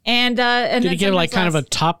Did he give like kind of a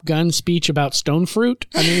Top Gun speech about stone fruit?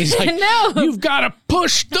 I mean, he's like, No. You've got to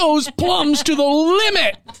push those plums to the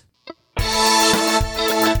limit.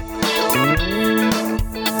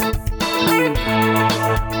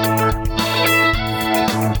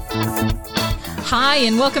 Hi,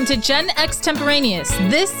 and welcome to Gen Extemporaneous.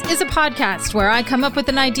 This is a podcast where I come up with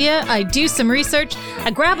an idea, I do some research,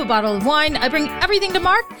 I grab a bottle of wine, I bring everything to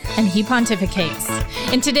Mark, and he pontificates.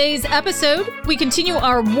 In today's episode, we continue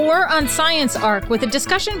our War on Science arc with a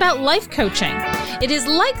discussion about life coaching. It is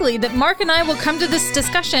likely that Mark and I will come to this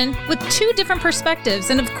discussion with two different perspectives,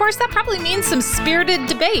 and of course that probably means some spirited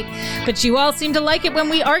debate, but you all seem to like it when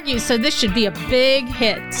we argue, so this should be a big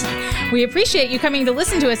hit. We appreciate you coming to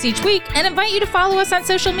listen to us each week and invite you to follow us on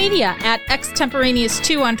social media at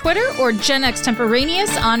Extemporaneous2 on Twitter or Gen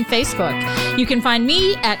Extemporaneous on Facebook. You can find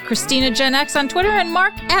me at Christina Gen X on Twitter and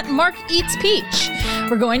Mark at Mark Eats Peach.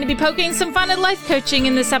 We're going to be poking some fun at life coaching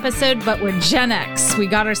in this episode, but we're Gen X. We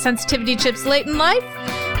got our sensitivity chips late in life,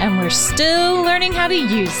 and we're still learning how to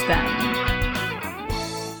use them.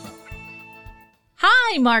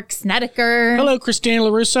 Hi, Mark Snedeker. Hello, Christina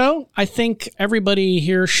LaRusso. I think everybody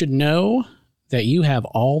here should know that you have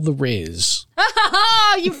all the Riz.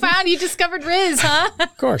 You discovered Riz, huh?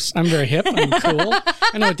 Of course. I'm very hip. I'm cool.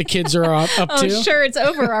 I know what the kids are up to. Oh, sure. It's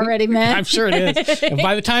over already, man. I'm sure it is. And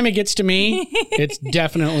by the time it gets to me, it's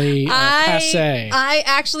definitely passé. I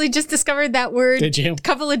actually just discovered that word. Did you? A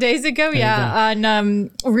couple of days ago.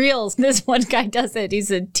 On Reels. This one guy does it.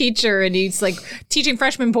 He's a teacher and he's like teaching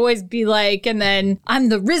freshman boys be like, and then I'm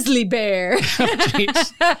the Risley Bear.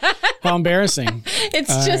 How embarrassing.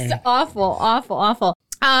 It's just awful.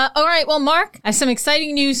 All right. Well, Mark, I have some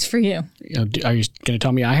exciting news for you. Are you going to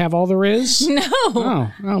tell me I have all the Riz?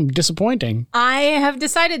 No. Oh, disappointing. I have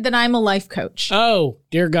decided that I'm a life coach. Oh,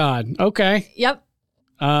 dear God. Okay. Yep.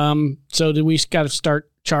 So do we got to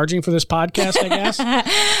start charging for this podcast, I guess?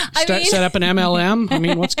 Set up an MLM? I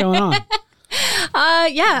mean, what's going on?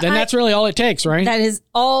 Yeah. Then that's really all it takes, right? That is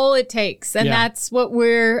all it takes. And that's what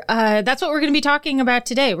we're going to be talking about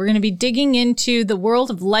today. We're going to be digging into the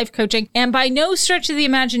world of life coaching. And by no stretch of the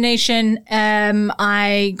imagination am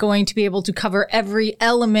I going to be able to cover every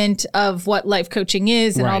element of what life coaching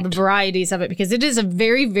is and all the varieties of it, because it is a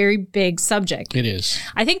very, very big subject. It is.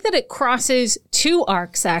 I think that it crosses two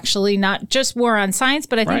arcs, actually, not just War on Science,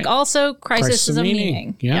 but I think also Crisis of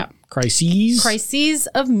Meaning. Yeah. Crises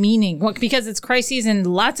of meaning. Well, because it's crises in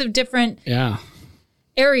lots of different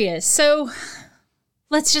areas. So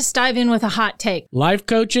let's just dive in with a hot take. Life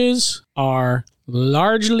coaches are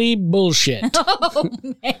largely bullshit. Oh,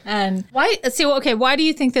 man. Why do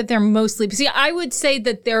you think that they're mostly... See, I would say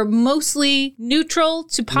that they're mostly neutral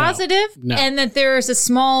to positive, and that there's a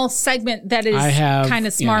small segment that is kind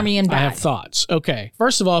of smarmy and bad. I have thoughts. Okay.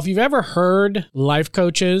 First of all, if you've ever heard life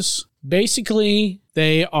coaches, basically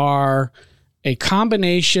they are a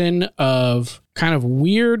combination of kind of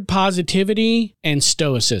weird positivity and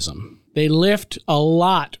stoicism. They lift a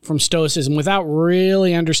lot from stoicism without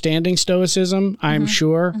really understanding stoicism, I'm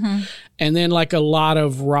sure. Mm-hmm. And then like a lot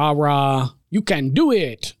of rah-rah, you can do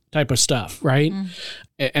it type of stuff, right?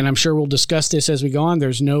 And I'm sure we'll discuss this as we go on.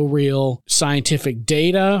 There's no real scientific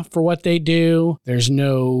data for what they do. There's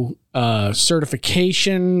no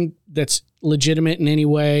certification that's legitimate in any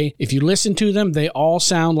way. If you listen to them, they all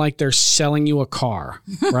sound like they're selling you a car,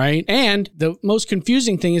 right? And the most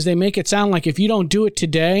confusing thing is they make it sound like if you don't do it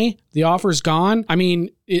today, the offer's gone. I mean,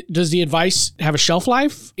 does the advice have a shelf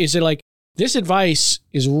life? Is it like, this advice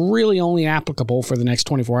is really only applicable for the next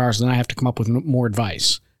 24 hours, and I have to come up with more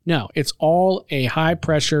advice? No, it's all a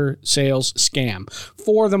high-pressure sales scam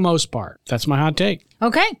for the most part. That's my hot take.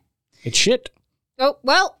 Okay. It's shit. Oh,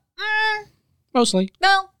 well. Mostly.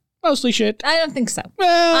 No. Mostly shit. I don't think so.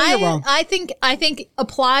 Well, you're wrong. I think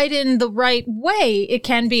applied in the right way, it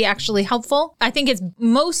can be actually helpful. I think it's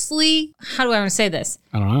mostly, how do I want to say this?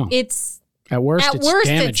 I don't know. It's At worst,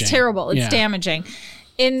 damaging. it's terrible. It's damaging.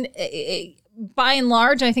 By and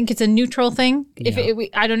large, I think it's a neutral thing.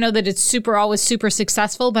 I don't know that it's always super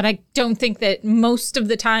successful, but I don't think that most of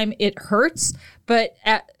the time it hurts. But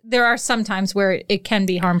there are some times where it can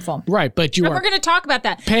be harmful. Right, but we're going to talk about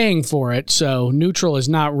that. Paying for it, so neutral is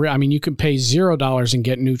not real. I mean, you can pay $0 and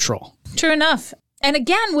get neutral. True enough. And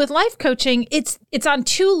again, with life coaching, it's on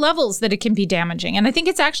two levels that it can be damaging. And I think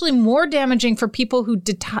it's actually more damaging for people who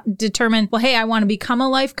determine, well, hey, I want to become a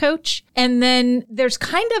life coach. And then there's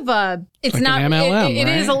kind of it's like not, an MLM, it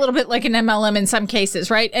is a little bit like an MLM in some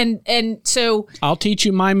cases, right? And so I'll teach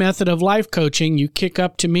you my method of life coaching. You kick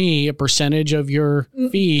up to me a percentage of your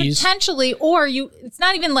fees. Potentially, or it's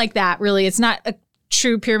not even like that, really. It's not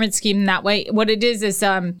true pyramid scheme that way. What it is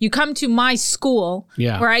you come to my school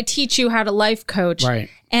where I teach you how to life coach. Right.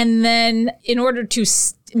 And then in order to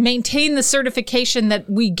maintain the certification that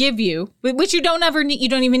we give you, which you don't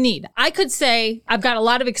even need. I could say, I've got a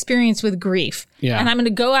lot of experience with grief. Yeah. And I'm going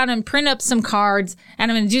to go out and print up some cards and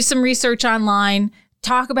I'm going to do some research online,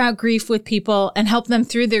 talk about grief with people and help them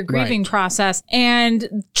through their grieving process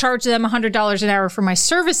and charge them $100 an hour for my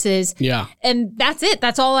services. Yeah. And that's it.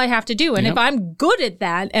 That's all I have to do. And if I'm good at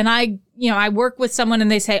that and I work with someone and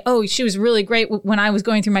they say, oh, she was really great when I was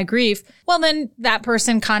going through my grief. Well, then that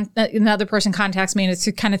person, another person contacts me and it's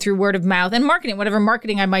kind of through word of mouth and marketing, whatever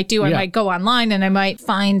marketing I might do. I might go online and I might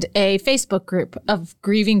find a Facebook group of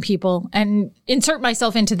grieving people and insert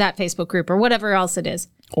myself into that Facebook group or whatever else it is.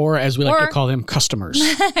 Or as we like to call them, customers.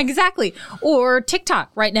 Exactly. Or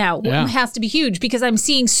TikTok right now has to be huge because I'm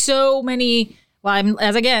seeing so many. Well, I'm,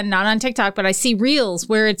 as again, not on TikTok, but I see reels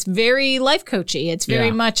where it's very life coachy. It's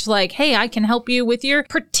very much like, hey, I can help you with your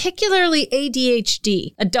particularly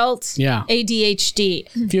ADHD, adult ADHD.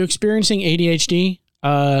 If you're experiencing ADHD,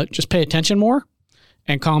 just pay attention more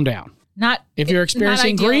and calm down. If you're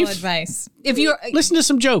experiencing grief, advice. If you listen to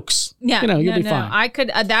some jokes, you'll be fine. I could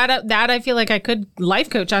that I feel like I could life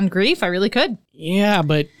coach on grief. I really could. Yeah,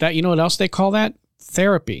 but that what else they call that?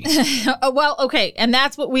 Therapy. Well, okay. And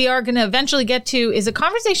that's what we are going to eventually get to is a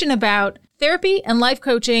conversation about therapy and life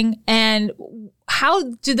coaching and how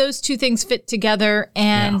do those two things fit together?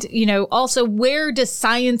 And, also where does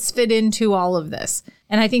science fit into all of this?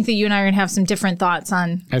 And I think that you and I are going to have some different thoughts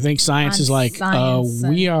on. I think science is like,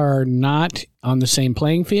 we are not on the same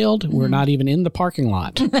playing field. Mm-hmm. We're not even in the parking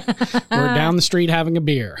lot. We're down the street having a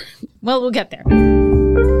beer. Well, we'll get there.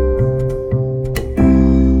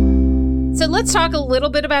 So let's talk a little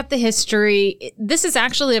bit about the history. This is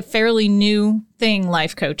actually a fairly new thing,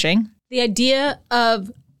 life coaching. The idea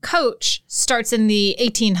of coach starts in the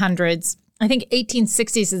 1800s. I think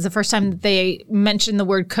 1860s is the first time that they mentioned the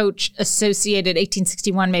word coach associated,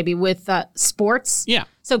 1861 maybe, with sports. Yeah.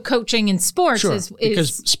 So coaching in sports is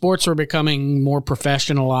because sports are becoming more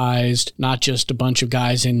professionalized, not just a bunch of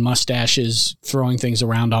guys in mustaches throwing things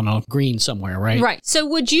around on a green somewhere, right? Right. So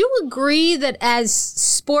would you agree that as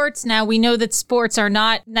sports, now we know that sports are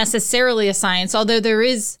not necessarily a science, although there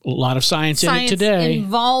is a lot of science in it today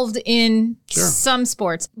involved in some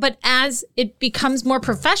sports, but as it becomes more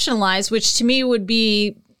professionalized, which to me would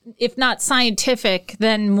be, if not scientific,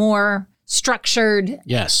 then more structured.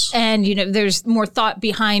 Yes. And, there's more thought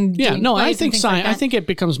behind. I think I think it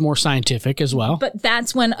becomes more scientific as well. But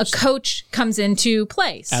that's when a coach comes into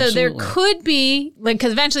play. So there could be,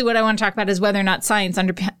 because eventually what I want to talk about is whether or not science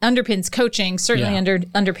underpins coaching, certainly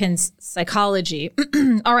underpins psychology.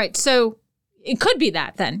 All right. So it could be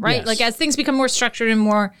that then, right? Yes. Like as things become more structured and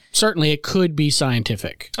more. Certainly it could be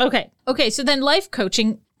scientific. Okay. So then life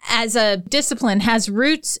coaching as a discipline has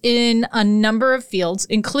roots in a number of fields,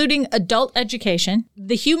 including adult education,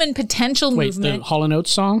 the human potential movement. The Hall & Oates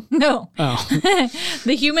song? No. Oh.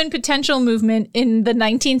 The human potential movement in the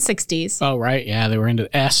 1960s. Oh, right. Yeah, they were into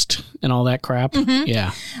EST and all that crap. Mm-hmm.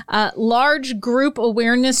 Yeah. Large group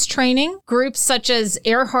awareness training, groups such as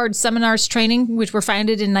Erhard Seminars Training, which were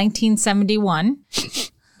founded in 1971.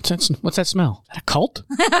 What's that smell? Is that a cult?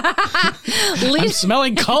 I'm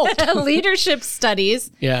smelling cult. Leadership studies.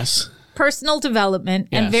 Yes. Personal development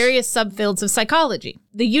and various subfields of psychology.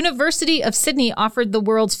 The University of Sydney offered the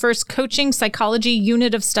world's first coaching psychology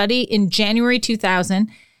unit of study in January 2000,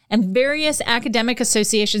 and various academic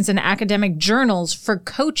associations and academic journals for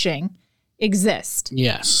coaching exist.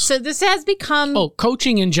 Yes. So this has become... Oh,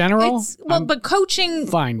 coaching in general? But coaching...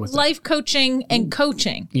 Fine with life coaching and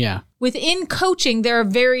coaching. Yeah. Within coaching, there are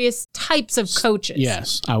various types of coaches.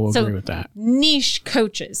 Yes, I will agree with that. Niche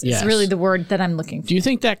coaches is really the word that I'm looking for. Do you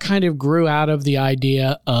think that kind of grew out of the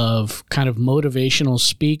idea of kind of motivational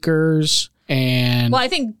speakers and... Well, I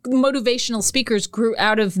think motivational speakers grew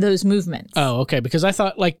out of those movements. Oh, okay. Because I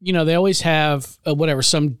thought, they always have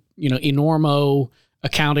some, enormo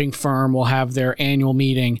accounting firm will have their annual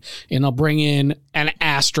meeting and they'll bring in an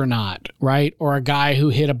astronaut, right? Or a guy who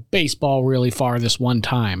hit a baseball really far this one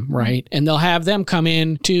time, right? And they'll have them come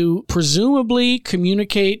in to presumably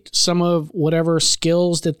communicate some of whatever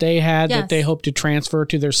skills that they had that they hope to transfer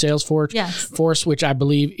to their sales force, which I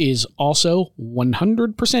believe is also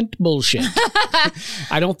 100% bullshit.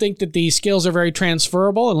 I don't think that these skills are very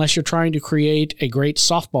transferable unless you're trying to create a great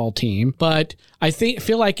softball team. But I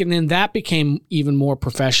feel like, and then that became even more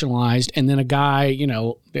professionalized. And then a guy,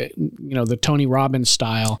 the Tony Robbins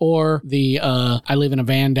style, or the I live in a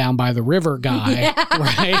van down by the river guy,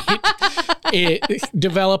 right?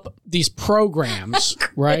 Develop these programs,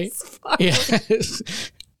 right?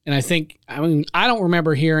 Yes. And I don't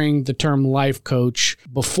remember hearing the term life coach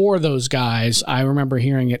before those guys. I remember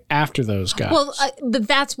hearing it after those guys. Well,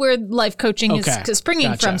 that's where life coaching is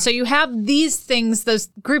springing from. So you have these things, those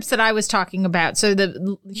groups that I was talking about. So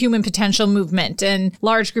the human potential movement and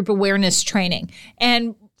large group awareness training.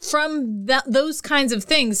 And from those kinds of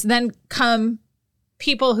things then come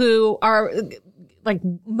people who are like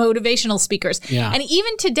motivational speakers. Yeah. And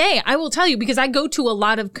even today, I will tell you, because I go to a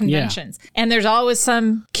lot of conventions and there's always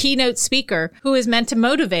some keynote speaker who is meant to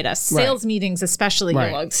motivate us. Sales meetings, especially.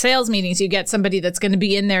 Sales meetings, you get somebody that's going to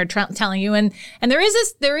be in there telling you. And there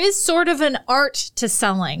is sort of an art to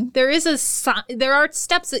selling. There are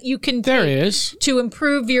steps that you can take to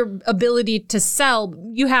improve your ability to sell.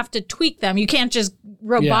 You have to tweak them. You can't just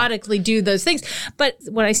robotically do those things. But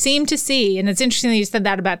what I seem to see, and it's interesting that you said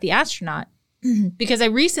that about the astronaut, because I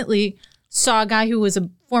recently saw a guy who was a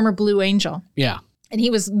former Blue Angel. Yeah. And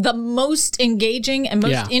he was the most engaging and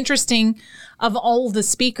most interesting of all the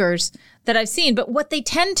speakers that I've seen. But what they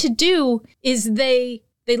tend to do is they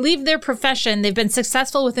leave their profession. They've been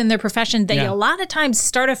successful within their profession. They a lot of times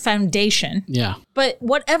start a foundation. Yeah. But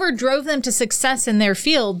whatever drove them to success in their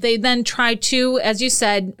field, they then try to, as you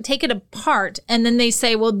said, take it apart. And then they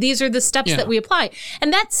say, well, these are the steps that we apply.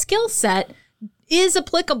 And that skill set is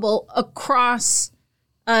applicable across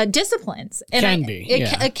disciplines. And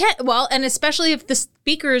it can, well, and especially if the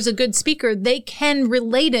speaker is a good speaker, they can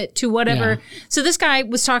relate it to whatever. Yeah. So this guy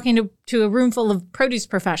was talking to a room full of produce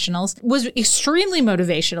professionals, was extremely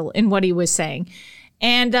motivational in what he was saying.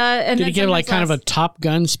 And did he give like kind of a Top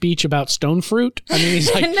Gun speech about stone fruit? I mean,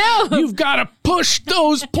 he's like, no, you've got to push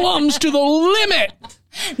those plums to the limit.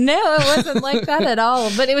 No, it wasn't like that at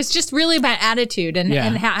all. But it was just really about attitude and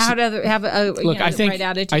how to have a right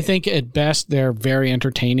attitude. I think at best they're very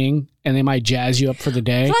entertaining and they might jazz you up for the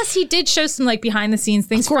day. Plus, he did show some like behind the scenes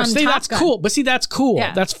things. Of course, from Top Gun. Cool. But see, that's cool.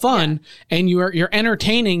 Yeah. That's fun, and you're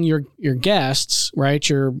entertaining your guests, right?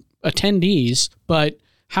 Your attendees. But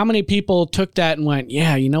how many people took that and went,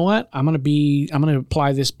 yeah, you know what? I'm gonna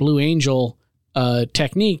apply this Blue Angel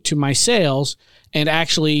technique to my sales and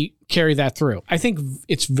actually carry that through. I think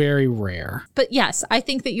it's very rare. But yes, I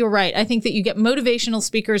think that you're right. I think that you get motivational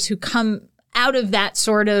speakers who come out of that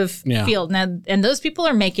sort of field. Now, and those people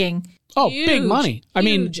are making big money. I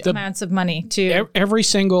mean, amounts of money too. Every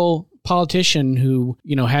single politician who,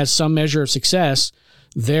 has some measure of success,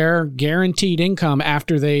 their guaranteed income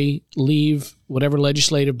after they leave whatever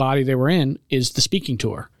legislative body they were in is the speaking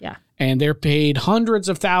tour. Yeah. And they're paid hundreds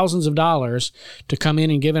of thousands of dollars to come in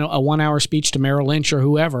and give a 1-hour speech to Merrill Lynch or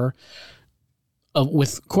whoever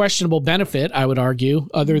with questionable benefit, I would argue,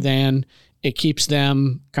 other than it keeps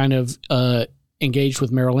them kind of engaged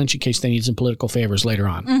with Merrill Lynch in case they need some political favors later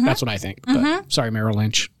on. Mm-hmm. That's what I think. But sorry, Merrill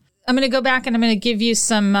Lynch. I'm going to go back and I'm going to give you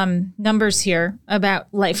some numbers here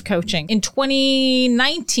about life coaching. In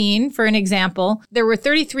 2019, for an example, there were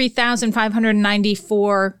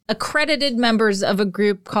 33,594 accredited members of a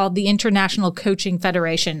group called the International Coaching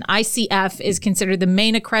Federation. ICF is considered the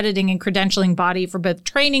main accrediting and credentialing body for both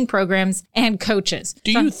training programs and coaches.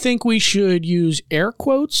 Do you think we should use air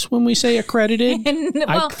quotes when we say accredited?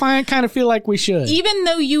 Well, I kind of feel like we should. Even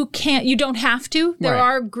though you don't have to. There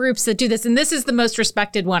are groups that do this, and this is the most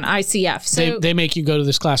respected one. ICF. So they make you go to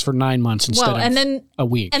this class for 9 months instead of a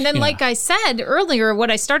week. And then, like I said earlier,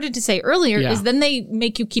 what I started to say earlier is then they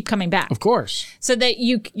make you keep coming back. Of course. So that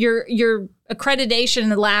your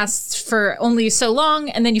accreditation lasts for only so long,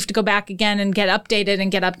 and then you have to go back again and get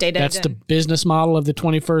updated. That's the business model of the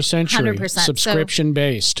 21st century. 100%. Subscription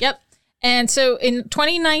based. Yep. And so in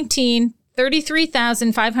 2019,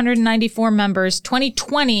 33,594 members.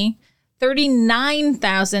 2020,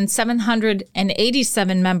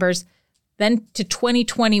 39,787 members. Then to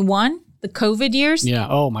 2021, the COVID years. Yeah.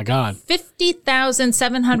 Oh, my God.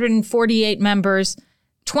 50,748 members.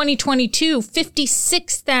 2022,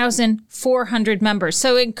 56,400 members.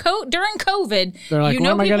 So during COVID, they're like, what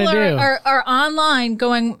am I going to do? Are online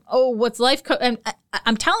going, oh, what's life coach? And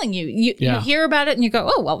I'm telling you, you hear about it and you go,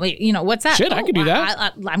 oh, well, wait, what's that? Shit, I could do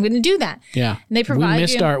that. I'm going to do that. Yeah. And they provide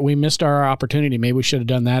we missed our opportunity. Maybe we should have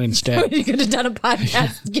done that instead. You could have done a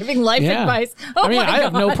podcast giving life advice. Oh, I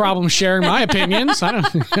have no problem sharing my opinions. I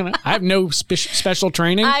have no special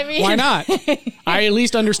training. Why not? I at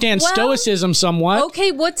least understand stoicism somewhat.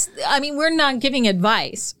 Okay, we're not giving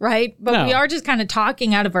advice, right? But we are just kind of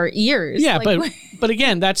talking out of our ears. Yeah, but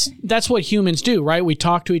again, that's what humans do, right? We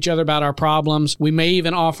talk to each other about our problems. We may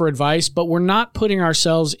even offer advice, but we're not putting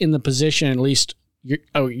ourselves in the position, at least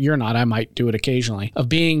you're not, I might do it occasionally, of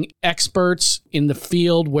being experts in the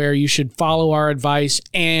field where you should follow our advice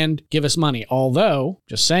and give us money. Although,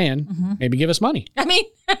 just saying, maybe give us money. I mean,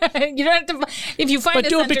 you don't have to, if you find But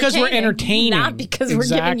do it because we're entertaining. Not because we're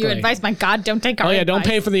giving you advice. My God, don't take our advice. Don't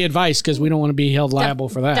pay for the advice because we don't want to be held liable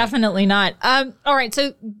for that. Definitely not. All right,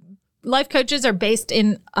 so life coaches are based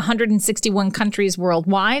in 161 countries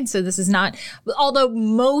worldwide. So this is not, although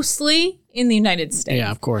mostly in the United States. Yeah,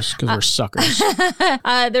 of course, because we're suckers.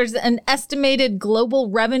 There's an estimated global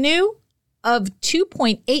revenue of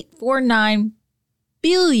 $2.849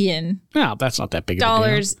 billion. No, that's not that big of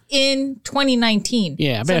a deal. In 2019.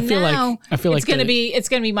 Yeah, but I feel like it's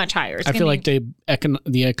going to be much higher. I feel like the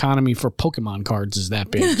economy for Pokemon cards is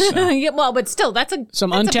that big. So. Yeah, well, but still, that's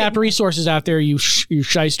some untapped resources out there, you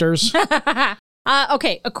shysters.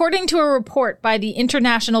 Okay, according to a report by the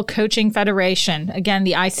International Coaching Federation, again,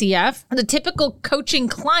 the ICF, the typical coaching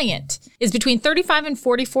client is between 35 and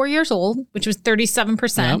 44 years old, which was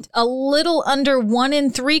 37%. Yep. A little under 1 in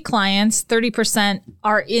 3 clients, 30%,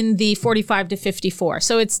 are in the 45 to 54.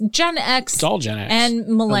 So it's Gen X. It's all Gen X. And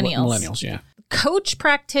millennials. Millennials, yeah. Coach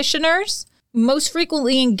practitioners most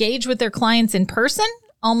frequently engage with their clients in person.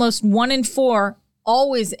 Almost 1 in 4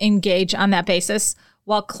 always engage on that basis,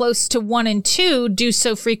 while close to 1 in 2 do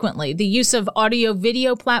so frequently. The use of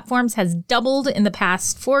audio-video platforms has doubled in the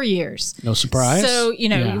past 4 years. No surprise. So,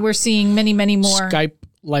 we're seeing many, many more. Skype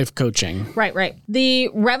life coaching. Right. The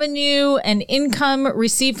revenue and income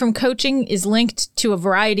received from coaching is linked to a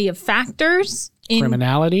variety of factors.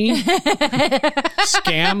 Criminality.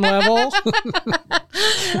 Scam level.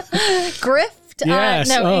 Grift.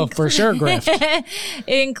 Yes. For sure, grift.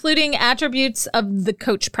 Including attributes of the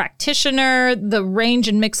coach practitioner, the range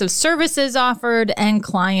and mix of services offered, and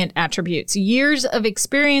client attributes. Years of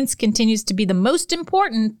experience continues to be the most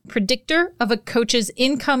important predictor of a coach's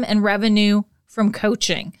income and revenue from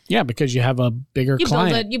coaching. Yeah, because you have a bigger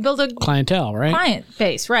client. You build a clientele, right? Client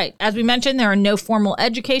base, right. As we mentioned, there are no formal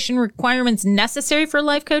education requirements necessary for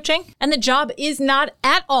life coaching, and the job is not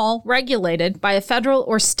at all regulated by a federal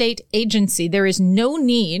or state agency. There is no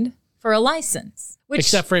need for a license.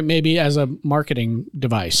 Except for maybe as a marketing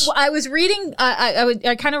device. Well, I was reading,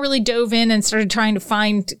 I kind of really dove in and started trying to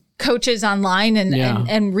find coaches online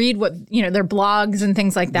and read what, their blogs and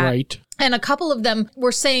things like that. Right. And a couple of them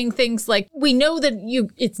were saying things like, we know that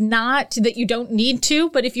it's not that you don't need to,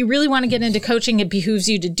 but if you really want to get into coaching, it behooves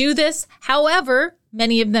you to do this. However,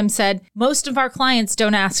 many of them said, most of our clients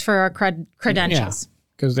don't ask for our credentials. Yeah,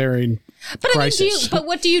 because they're in crisis. But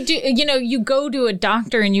what do you do? You go to a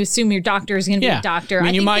doctor and you assume your doctor is going to be a doctor.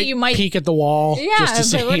 I think you might peek at the wall just to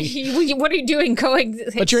see. What are you doing going?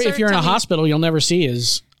 But if you're in a hospital, you'll never see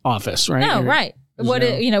his office, right? No, right.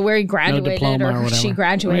 Where he graduated, no diploma or she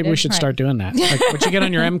graduated. Maybe we should start doing that. Like what you get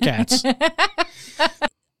on your MCATs.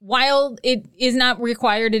 While it is not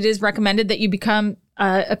required, it is recommended that you become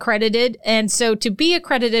accredited. And so to be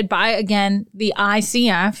accredited by, again, the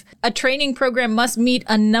ICF, a training program must meet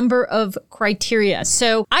a number of criteria.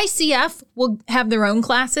 So ICF will have their own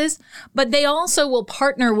classes, but they also will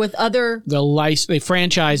partner with other... They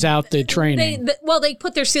franchise out the training. They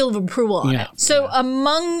put their seal of approval on it. So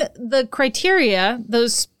among the criteria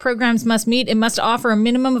those programs must meet, it must offer a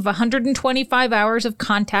minimum of 125 hours of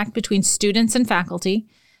contact between students and faculty,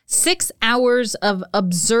 6 hours of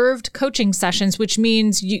observed coaching sessions, which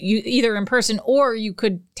means you either in person or you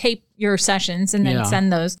could tape your sessions and then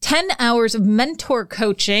send those. 10 hours of mentor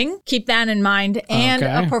coaching, keep that in mind, and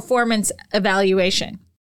a performance evaluation.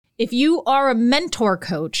 If you are a mentor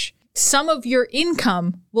coach, some of your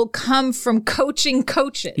income will come from coaching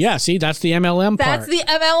coaches. Yeah, see, that's the MLM part. That's the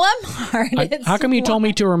MLM part. How come you told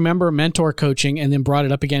me to remember mentor coaching and then brought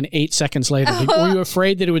it up again 8 seconds later? Were you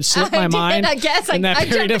afraid that it would slip my mind? I guess. In that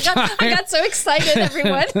period of time? I got so excited,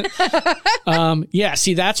 everyone.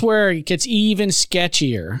 See, that's where it gets even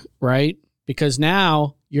sketchier, right? Because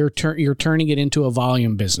now you're turning it into a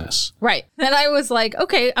volume business. Right. And I was like,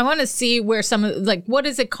 okay, I want to see where what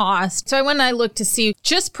does it cost? So I went and I looked to see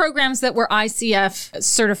just programs that were ICF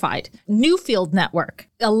certified. Newfield Network,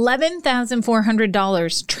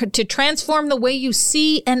 $11,400 to transform the way you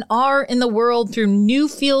see and are in the world through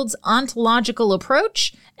Newfield's ontological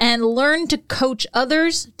approach and learn to coach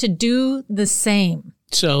others to do the same.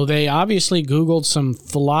 So they obviously Googled some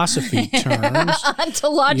philosophy terms.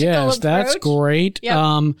 Ontological yes, approach. That's great.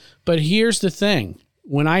 Yep. But here's the thing.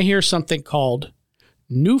 When I hear something called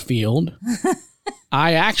Newfield,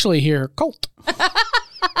 I actually hear cult.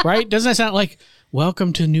 Right? Doesn't that sound like,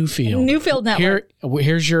 welcome to Newfield? Newfield Network.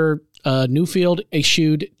 Here's your Newfield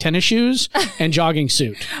issued tennis shoes and jogging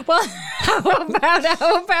suit. Well, how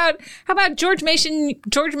about George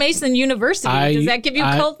Mason University? Does that give you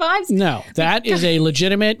cult vibes? No, that is a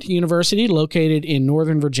legitimate university located in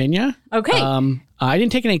Northern Virginia. Okay. I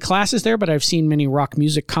didn't take any classes there, but I've seen many rock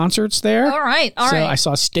music concerts there. All right. So I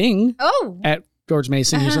saw Sting Oh. at George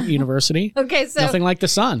Mason University. Okay, so Nothing like the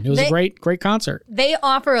sun. It was a great concert. They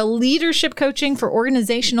offer a leadership coaching for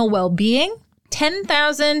organizational well-being.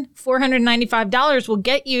 $10,495 will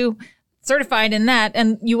get you certified in that,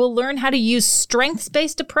 and you will learn how to use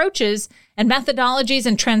strengths-based approaches and methodologies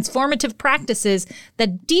and transformative practices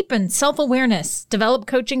that deepen self-awareness, develop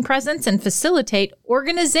coaching presence, and facilitate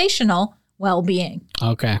organizational well-being.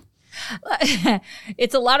 Okay.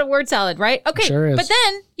 It's a lot of word salad, right? Okay. Sure is. But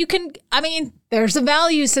then there's a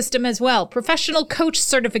value system as well. Professional coach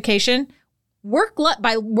certification,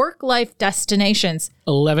 work-life destinations.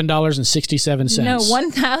 $11.67. No,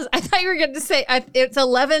 1,000. I thought you were going to say it's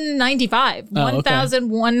 $11.95.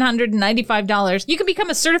 $1,195. You can become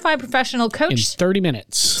a certified professional coach In 30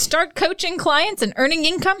 minutes. Start coaching clients and earning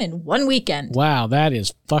income in one weekend. Wow, that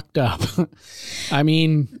is fucked up. I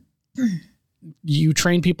mean, you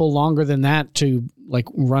train people longer than that to like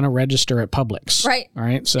run a register at Publix. Right. All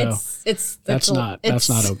right. So that's not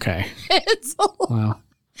okay. It's Wow.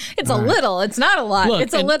 It's a little. It's not a lot. Look,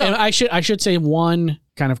 it's a little. And I should say one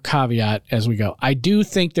kind of caveat as we go. I do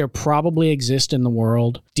think there probably exist in the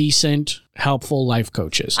world decent, helpful life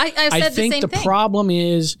coaches. I think the problem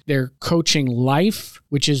is they're coaching life,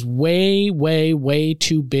 which is way, way, way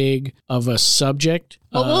too big of a subject.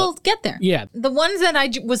 Well, we'll get there. Yeah. The ones that I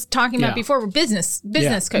was talking about before were business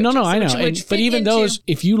coaches. No, I know. But even those,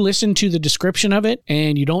 if you listen to the description of it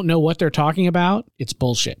and you don't know what they're talking about, it's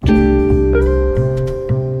bullshit.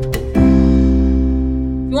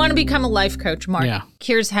 You want to become a life coach, Mark. Yeah.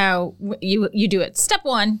 Here's how you do it. Step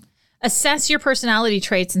 1, assess your personality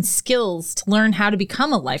traits and skills to learn how to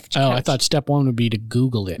become a life coach. Oh, I thought step 1 would be to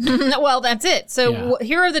Google it. Well, that's it. So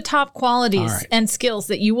here are the top qualities and skills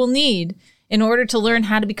that you will need in order to learn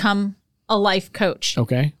how to become a life coach.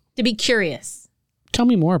 Okay. To be curious. Tell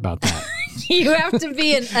me more about that. You have to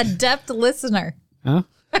be an adept listener. Huh?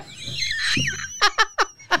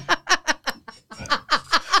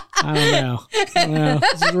 I don't know.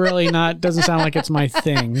 This is really doesn't sound like it's my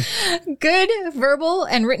thing. Good verbal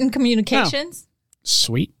and written communications. Oh.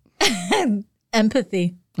 Sweet.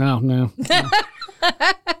 Empathy. Oh, no.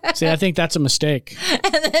 See, I think that's a mistake.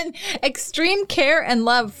 And then extreme care and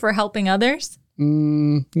love for helping others.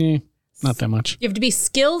 Not that much. You have to be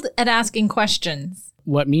skilled at asking questions.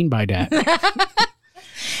 What mean by that?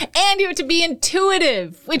 And you have to be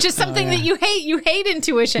intuitive, which is something that you hate. You hate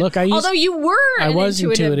intuition. Look, although you were an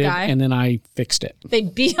intuitive guy. And then I fixed it. They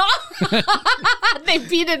beat They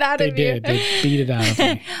beat it out of you. They did. They beat it out of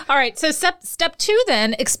me. All right. So step 2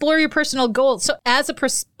 then, explore your personal goals. So as a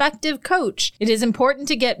prospective coach, it is important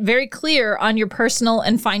to get very clear on your personal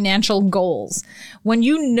and financial goals. When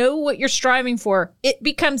you know what you're striving for, it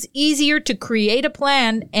becomes easier to create a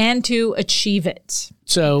plan and to achieve it.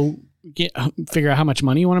 So figure out how much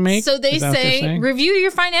money you want to make. So they say review your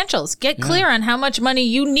financials. Get clear on how much money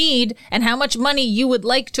you need and how much money you would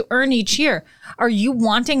like to earn each year. Are you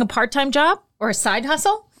wanting a part-time job or a side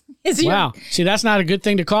hustle? Wow. See, that's not a good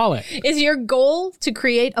thing to call it. Is your goal to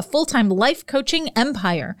create a full-time life coaching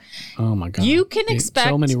empire? Oh my God. You can expect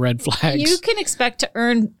so many red flags. You can expect to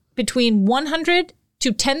earn between $100,000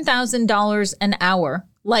 to $10,000 an hour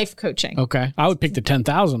life coaching. Okay. I would pick the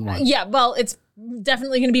 10,000 one. Yeah, well, it's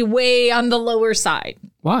definitely going to be way on the lower side.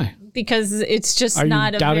 Why? Because it's just are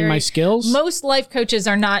not you doubting my skills? Most life coaches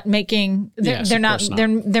are not making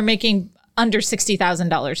they're making under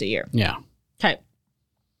 $60,000 a year. Yeah. Okay.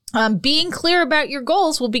 Being clear about your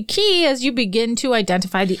goals will be key as you begin to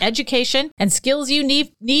identify the education and skills you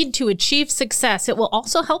need to achieve success. It will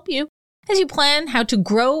also help you as you plan how to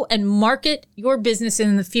grow and market your business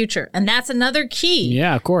in the future. And that's another key.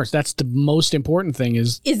 Yeah, of course. That's the most important thing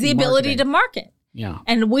is the ability to market. Yeah.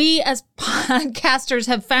 And we as podcasters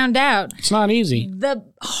have found out it's not easy. The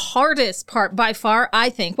hardest part by far, I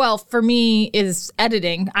think, well, for me is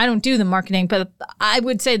editing. I don't do the marketing, but I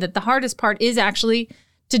would say that the hardest part is actually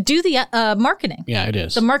to do the marketing. Yeah, it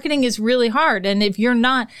is. The marketing is really hard. And if you're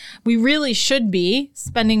not, we really should be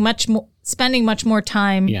spending much more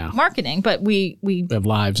time marketing, but we have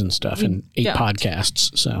lives and stuff and 8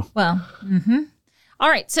 podcasts. So, well, all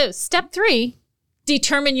right. So step 3,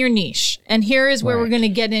 determine your niche. And here is where we're going to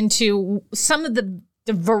get into some of the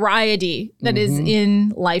variety that is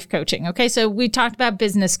in life coaching. Okay. So we talked about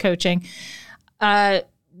business coaching,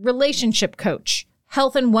 relationship coach,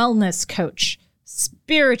 health and wellness coach,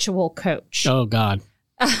 spiritual coach. Oh God.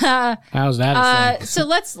 How's that a thing? So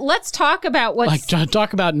let's talk about what's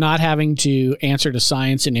Talk about not having to answer to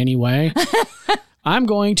science in any way. I'm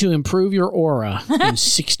going to improve your aura in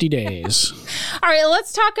 60 days. All right,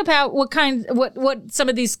 let's talk about what some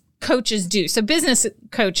of these coaches do. So business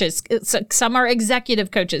coaches, some are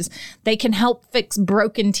executive coaches. They can help fix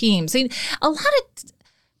broken teams.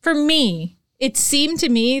 For me, it seemed to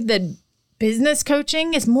me that business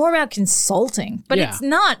coaching is more about consulting, but it's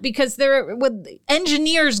not, because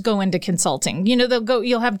engineers go into consulting.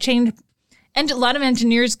 You'll have change. And a lot of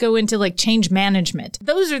engineers go into like change management.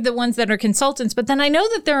 Those are the ones that are consultants. But then I know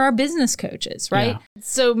that there are business coaches, right? Yeah.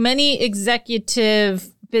 So many executive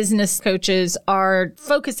business coaches are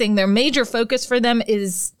their major focus for them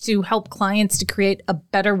is to help clients to create a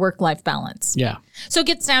better work-life balance. Yeah. So it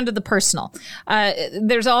gets down to the personal.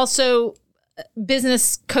 There's also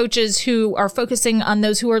business coaches who are focusing on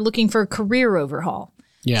those who are looking for a career overhaul.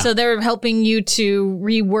 Yeah. So they're helping you to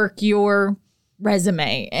rework your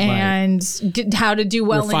resume and how to do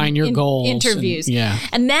well refine your goals, interviews.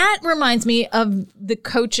 And that reminds me of the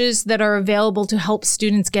coaches that are available to help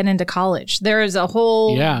students get into college. There is a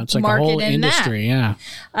whole it's like market a whole in industry.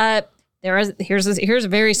 That. Here's a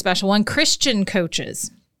very special one. Christian coaches.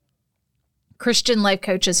 Christian life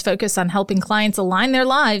coaches focus on helping clients align their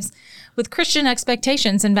lives with Christian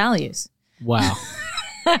expectations and values. Wow.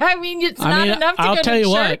 I mean, it's not enough to I'll go tell to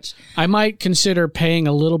you church. what, I might consider paying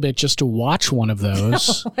a little bit just to watch one of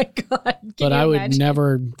those. Oh my God. But I would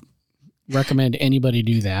never recommend anybody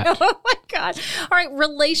do that. Oh my God. All right.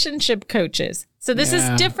 Relationship coaches. So this is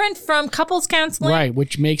different from couples counseling. Right.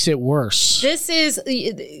 Which makes it worse. This is,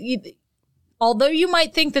 although you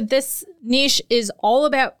might think that this niche is all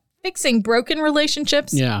about fixing broken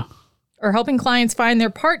relationships or helping clients find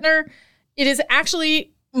their partner, it is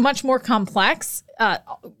actually much more complex.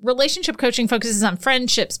 Relationship coaching focuses on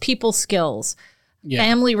friendships, people skills,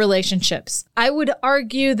 family relationships. I would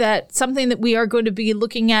argue that something that we are going to be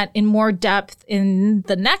looking at in more depth in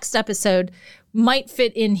the next episode might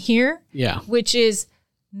fit in here, which is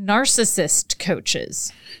narcissist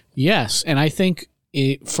coaches. Yes. And I think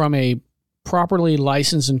from a properly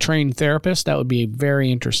licensed and trained therapist, that would be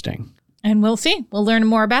very interesting. And we'll see. We'll learn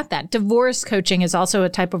more about that. Divorce coaching is also a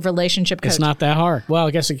type of relationship coaching. It's not that hard. Well,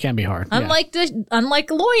 I guess it can be hard.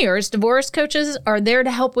 Unlike lawyers, divorce coaches are there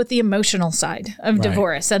to help with the emotional side of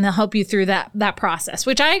divorce, and they'll help you through that process,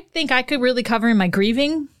 which I think I could really cover in my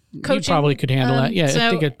grieving coaching. You probably could handle that. Yeah, so,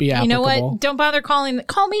 I think it'd be applicable. You know what? Don't bother calling.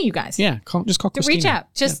 Call me, you guys. Yeah, just call Christina. Reach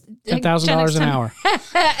out. Just $10,000 an hour.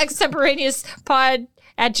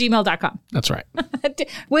 extemporaneouspod@gmail.com. That's right.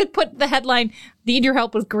 We'll put the headline, "Need your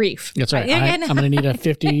help with grief." That's right. I'm going to need a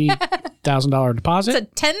 $50,000 deposit.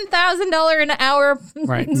 It's a $10,000 an hour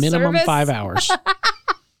minimum service. 5 hours.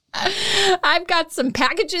 I've got some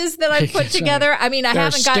packages that I put together. I mean, I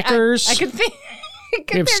haven't got stickers. I could think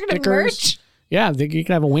they're going to merch. Yeah, you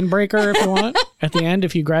can have a windbreaker if you want at the end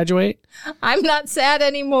if you graduate. I'm not sad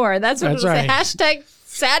anymore. That's what it was. Right. Hashtag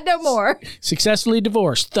sad no more. Successfully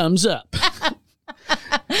divorced. Thumbs up.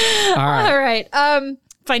 All right.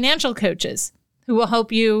 Financial coaches who will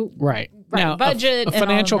help you write now, budget. A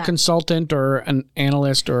financial consultant or an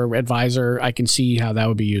analyst or advisor, I can see how that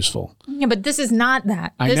would be useful. Yeah, but this is not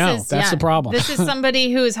that. I know. That's the problem. This is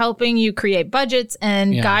somebody who is helping you create budgets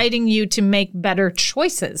and guiding you to make better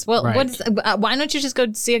choices. Well, why don't you just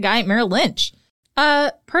go see a guy at Merrill Lynch?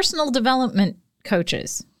 Personal development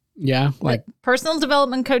coaches. Yeah, like personal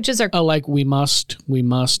development coaches are like we must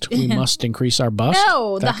increase our bust.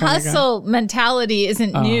 No, the hustle mentality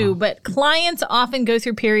isn't new, but clients often go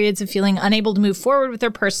through periods of feeling unable to move forward with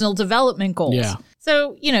their personal development goals. Yeah.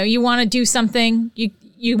 So, you want to do something,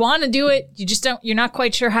 you want to do it, you're not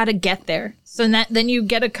quite sure how to get there. So then you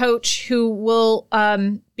get a coach who will,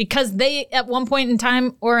 because they at one point in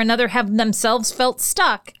time or another have themselves felt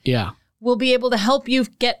stuck. Yeah. Will be able to help you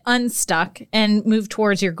get unstuck and move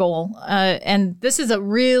towards your goal. And this is a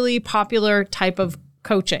really popular type of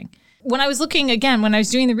coaching. When I was doing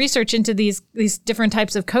the research into these different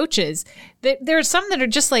types of coaches, there are some that are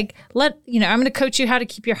just like, I'm going to coach you how to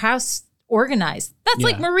keep your house organized. That's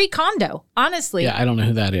like Marie Kondo, honestly. Yeah, I don't know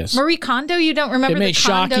who that is. Marie Kondo, you don't remember the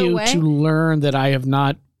Kondo way? It may shock you to learn that I have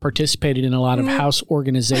not participated in a lot of house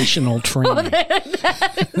organizational training.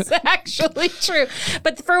 That is actually true.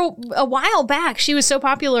 But for a while back, she was so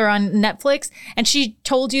popular on Netflix, and she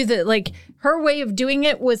told you that like her way of doing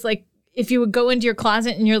it was like if you would go into your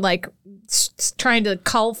closet and you're like trying to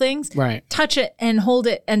cull things, right? Touch it and hold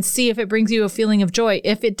it and see if it brings you a feeling of joy.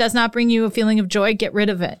 If it does not bring you a feeling of joy, get rid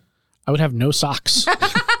of it. I would have no socks.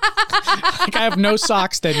 Like I have no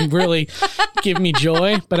socks that really give me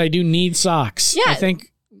joy, but I do need socks. Yeah. I think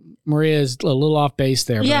Maria is a little off base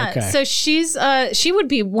there. Yeah. But okay. So she would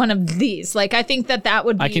be one of these. Like, I think that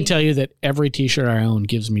would be. I can tell you that every t-shirt I own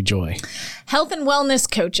gives me joy. Health and wellness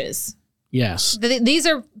coaches. Yes. These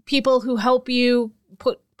are people who help you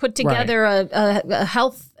put together a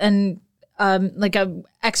health and like a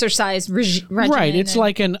exercise regimen. Right. It's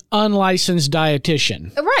like an unlicensed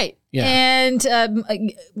dietitian. Right. Yeah. And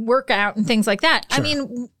workout and things like that. Sure. I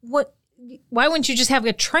mean, why wouldn't you just have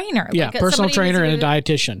a trainer? Yeah. Like Personal somebody trainer who's and a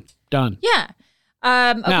dietitian. Done. Yeah.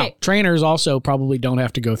 Okay. Now, trainers also probably don't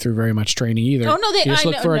have to go through very much training either. Oh no, you just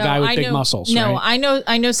look for a guy with big muscles. No, right?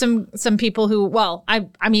 I know some people who. Well, I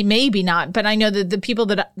mean maybe not, but I know that the people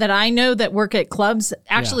that I know that work at clubs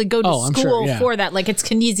actually go to school for that. Like it's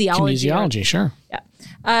kinesiology. Kinesiology, sure. Yeah.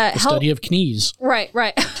 The study of knees. Right.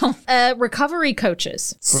 Recovery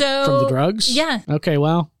coaches. So from the drugs. Yeah. Okay.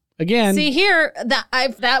 Well. Again, see here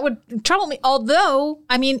that would trouble me. Although,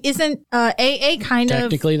 I mean, isn't AA kind of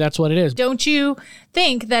technically that's what it is? Don't you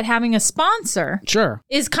think that having a sponsor, sure,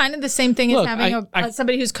 is kind of the same thing as having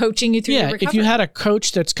somebody who's coaching you through the recovery? If you had a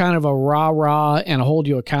coach that's kind of a rah and a hold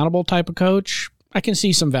you accountable type of coach, I can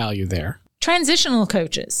see some value there. Transitional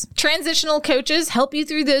coaches. Transitional coaches help you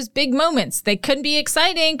through those big moments. They can be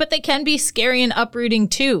exciting, but they can be scary and uprooting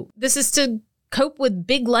too. This is to cope with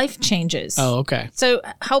big life changes. Oh, okay. So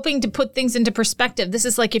helping to put things into perspective. This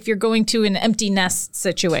is like if you're going to an empty nest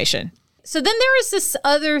situation. So then there is this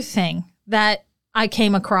other thing that I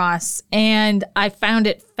came across and I found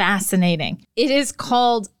it fascinating. It is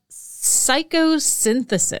called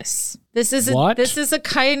psychosynthesis. This is a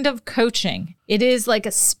kind of coaching. It is like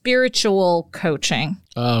a spiritual coaching.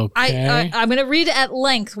 Okay. I'm going to read at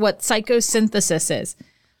length what psychosynthesis is.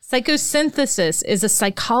 Psychosynthesis is a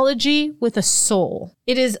psychology with a soul.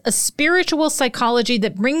 It is a spiritual psychology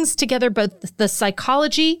that brings together both the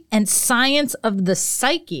psychology and science of the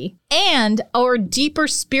psyche and our deeper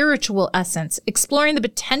spiritual essence, exploring the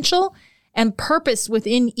potential and purpose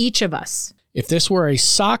within each of us. If this were a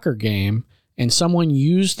soccer game and someone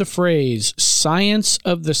used the phrase science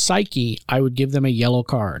of the psyche, I would give them a yellow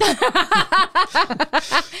card.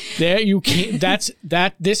 There you can't.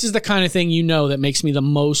 This is the kind of thing that makes me the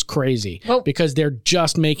most crazy because they're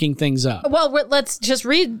just making things up. Well, let's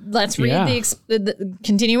read.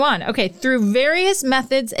 Continue on. Okay, through various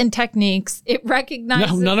methods and techniques, it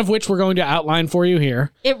recognizes none of which we're going to outline for you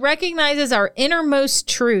here. It recognizes our innermost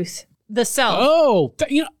truth, the self. Oh,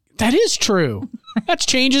 that is true. That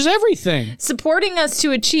changes everything. Supporting us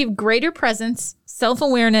to achieve greater presence,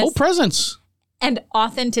 self-awareness. Oh, presence. And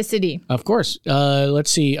authenticity. Of course. Let's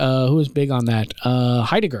see. Who is big on that?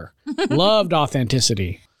 Heidegger. Loved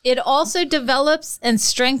authenticity. It also develops and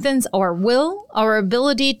strengthens our will, our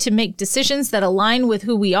ability to make decisions that align with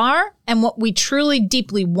who we are and what we truly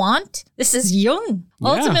deeply want. This is Jung. Yeah.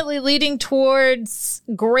 Ultimately leading towards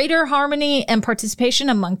greater harmony and participation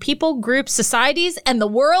among people, groups, societies, and the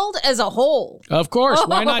world as a whole. Of course.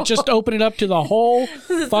 Why not just open it up to the whole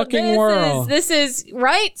fucking world? This is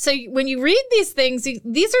right. So when you read these things,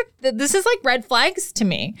 this is like red flags to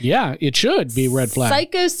me. Yeah, it should be red flags.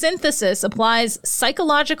 Psychosynthesis applies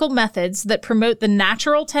psychological methods that promote the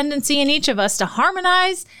natural tendency in each of us to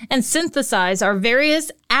harmonize and synthesize our various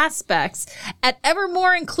aspects at ever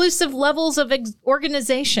more inclusive levels of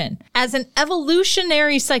organization. As an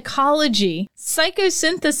evolutionary psychology,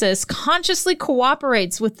 psychosynthesis consciously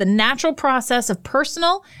cooperates with the natural process of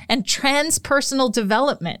personal and transpersonal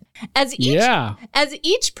development. As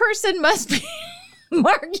each person must be...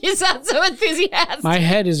 Mark, you sound so enthusiastic. My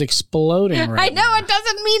head is exploding right now. I know, it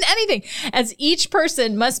doesn't mean anything. As each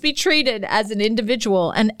person must be treated as an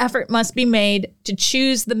individual, an effort must be made to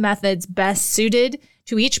choose the methods best suited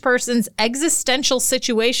to each person's existential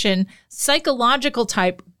situation, psychological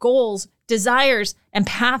type, goals, desires, and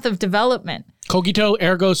path of development. Cogito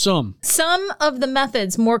ergo sum. Some of the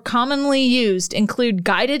methods more commonly used include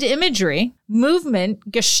guided imagery, movement,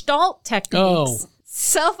 gestalt techniques,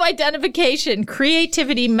 self-identification,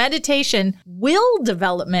 creativity, meditation, will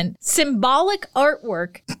development, symbolic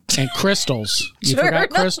artwork, and crystals. You forgot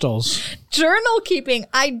crystals. Journal keeping,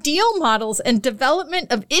 ideal models, and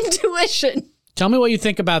development of intuition. Tell me what you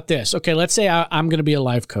think about this. Okay, let's say I'm going to be a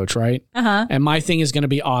life coach, right? Uh-huh. And my thing is going to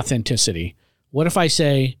be authenticity. What if I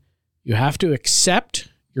say you have to accept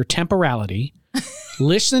your temporality,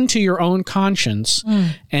 listen to your own conscience,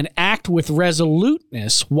 and act with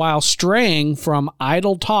resoluteness while straying from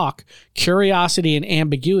idle talk, curiosity, and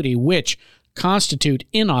ambiguity, which constitute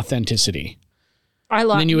inauthenticity?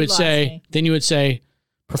 Then you would say,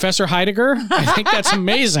 Professor Heidegger, I think that's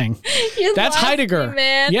amazing. That's Heidegger. Me,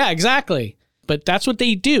 man. Yeah, exactly. But that's what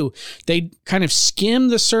they do. They kind of skim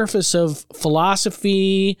the surface of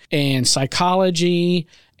philosophy and psychology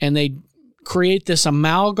and they create this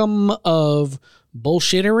amalgam of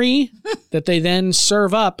bullshittery that they then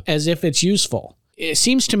serve up as if it's useful. It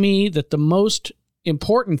seems to me that the most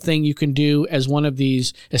important thing you can do as one of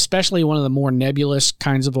these, especially one of the more nebulous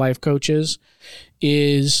kinds of life coaches,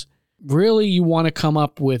 is really you want to come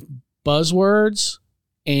up with buzzwords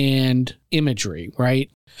and imagery,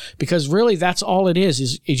 right? Because really that's all it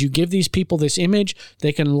is you give these people this image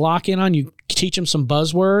they can lock in on. You teach them some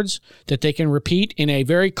buzzwords that they can repeat in a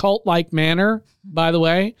very cult-like manner, by the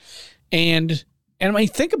way. And I mean,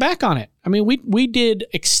 think back on it. I mean, we did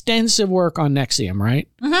extensive work on NXIVM, right?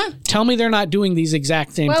 Mm-hmm. Tell me they're not doing these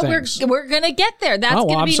exact same things. Well, we're going to get there. That's going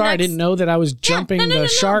to be I'm sorry. next. I didn't know that I was jumping the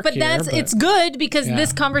shark but here. It's good because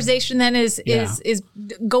this conversation then is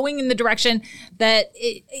going in the direction that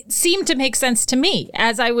it seemed to make sense to me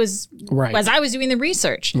as I was doing the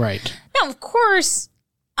research. Right. Now, of course,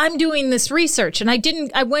 I'm doing this research, and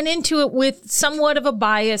I went into it with somewhat of a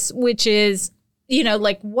bias, which is,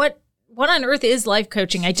 like what on earth is life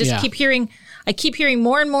coaching? I just keep hearing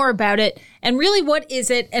more and more about it. And really, what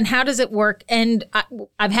is it and how does it work? And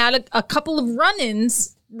I've had a couple of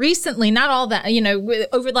run-ins recently, not all that,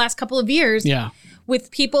 over the last couple of years. Yeah.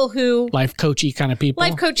 With people who life coachy kind of people.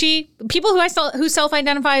 Life coachy people who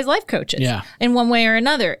self-identify as life coaches in one way or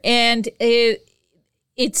another. And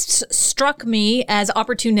it's struck me as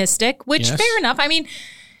opportunistic, which fair enough. I mean,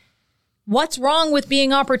 what's wrong with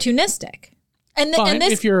being opportunistic? And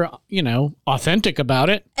if you're, authentic about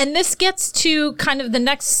it. And this gets to kind of the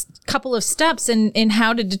next couple of steps in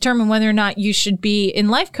how to determine whether or not you should be in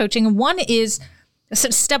life coaching. And one is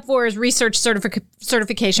step 4 is research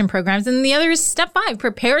certification programs. And the other is step 5,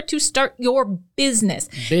 prepare to start your business.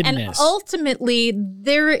 And ultimately,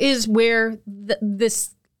 there is where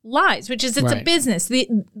this lies, which is it's a business.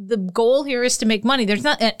 The goal here is to make money. There's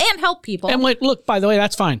not and help people. And look, by the way,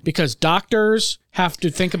 that's fine because doctors have to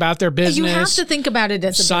think about their business. You have to think about it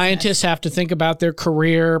as a scientists business. Have to think about their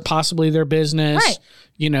career, possibly their business. Right.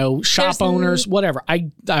 Shop owners, whatever.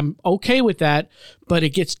 I'm okay with that, but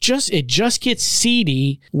it just gets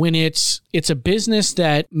seedy when it's a business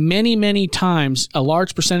that many times, a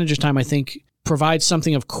large percentage of time, I think, provides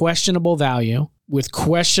something of questionable value with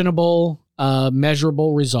questionable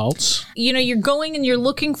measurable results. You're going and you're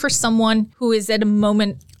looking for someone who is at a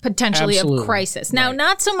moment potentially of crisis. Now,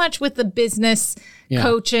 not so much with the business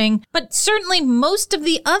coaching, but certainly most of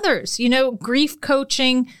the others, grief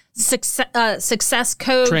coaching, success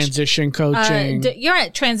coach, transition coaching. You're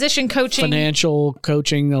right. Transition coaching, financial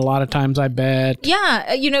coaching. A lot of times, I bet.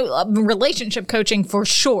 Yeah, relationship coaching for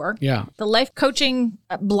sure. Yeah, the life coaching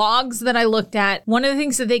blogs that I looked at. One of the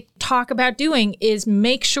things that they talk about doing is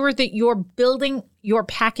make sure that you're building your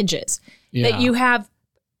packages. That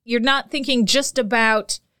you're not thinking just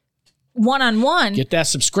about one-on-one. Get that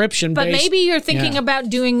subscription, but maybe you're thinking about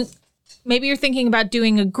doing. Maybe you're thinking about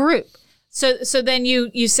doing a group. So then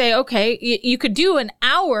you say, okay, you could do an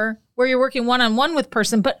hour where you're working one-on-one with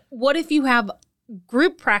person, but what if you have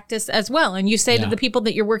group practice as well? And you say to the people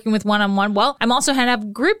that you're working with one-on-one, well, I'm also going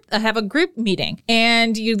to have a group meeting,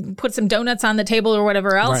 and you put some donuts on the table or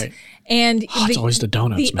whatever else. Right. And it's always the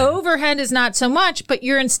donuts. The overhead is not so much, but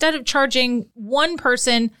you're instead of charging one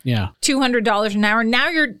person $200 an hour, now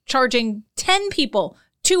you're charging 10 people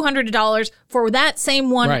 $200 for that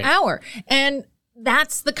same 1 hour. And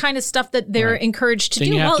that's the kind of stuff that they're encouraged to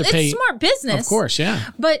do. Well, it's smart business. Of course,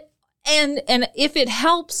 yeah. But and if it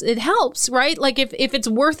helps, right? Like if it's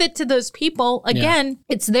worth it to those people, again,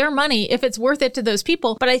 it's their money if it's worth it to those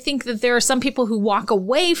people. But I think that there are some people who walk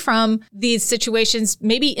away from these situations,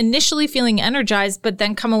 maybe initially feeling energized, but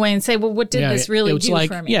then come away and say, well, what did this really do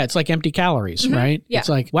for me? Yeah, it's like empty calories, right? Yeah. It's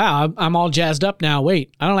like, wow, I'm all jazzed up now.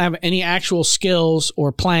 Wait, I don't have any actual skills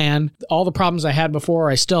or plan. All the problems I had before,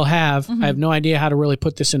 I still have. I have no idea how to really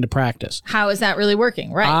put this into practice. How is that really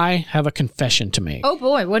working? Right. I have a confession to make. Oh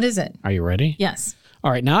boy, what is it? Are you ready? Yes. All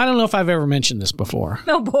right. Now, I don't know if I've ever mentioned this before.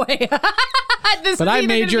 Oh, boy. But I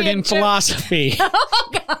majored in philosophy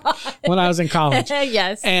when I was in college.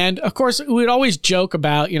 Yes. And, of course, we'd always joke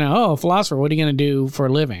about, philosopher, what are you going to do for a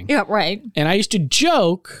living? Yeah, right. And I used to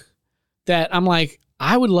joke that I'm like,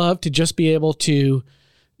 I would love to just be able to,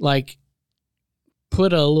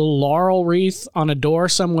 put a little laurel wreath on a door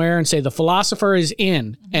somewhere and say, the philosopher is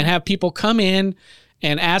in, and have people come in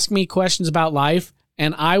and ask me questions about life.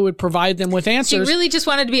 And I would provide them with answers. So you really just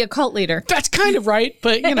wanted to be a cult leader. That's kind of right.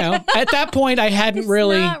 But, at that point, I hadn't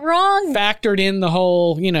factored in the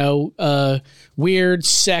whole, weird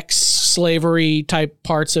sex slavery type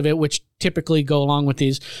parts of it, which typically go along with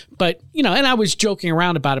these. But, and I was joking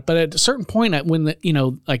around about it. But at a certain point, when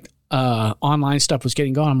the, online stuff was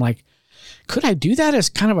getting going, I'm like, could I do that as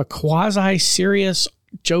kind of a quasi-serious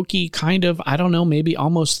jokey kind of, I don't know, maybe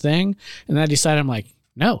almost thing. And then I decided, I'm like,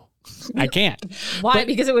 no, I can't. Why? But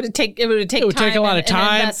because it would take it would take a lot of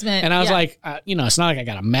time. Investment. And I was like, it's not like I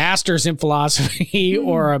got a master's in philosophy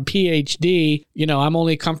or a PhD. I'm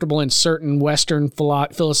only comfortable in certain Western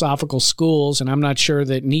philosophical schools, and I'm not sure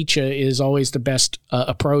that Nietzsche is always the best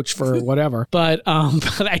approach for whatever. But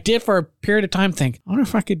I did for a period of time think, I wonder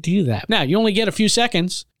if I could do that. Now, you only get a few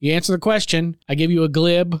seconds. You answer the question. I give you a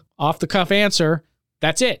glib, off-the-cuff answer.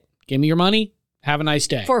 That's it. Give me your money. Have a nice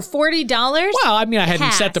day. For $40? Well, I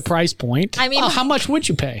hadn't set the price point. How much would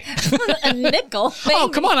you pay? A nickel. Maybe. Oh,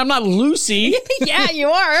 come on. I'm not Lucy. Yeah, you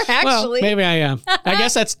are, actually. Well, maybe I am. I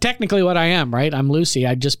guess that's technically what I am, right? I'm Lucy.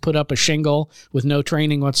 I just put up a shingle with no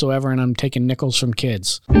training whatsoever, and I'm taking nickels from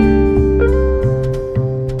kids.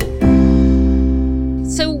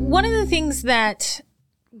 So one of the things that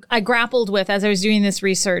I grappled with as I was doing this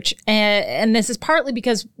research, and this is partly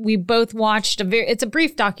because we both watched it's a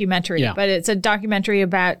brief documentary, but it's a documentary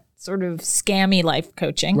about sort of scammy life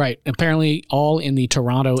coaching. Right. Apparently all in the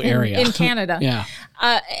Toronto area. In Canada. Yeah.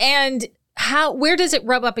 And where does it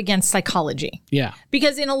rub up against psychology? Yeah.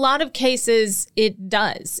 Because in a lot of cases, it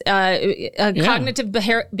does. Cognitive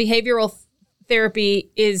behavioral therapy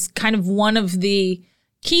is kind of one of the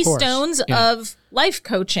keystones of life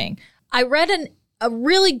coaching. I read a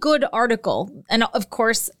really good article, and of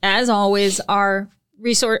course, as always, our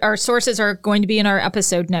sources are going to be in our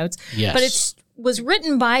episode notes. Yes. But it was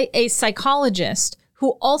written by a psychologist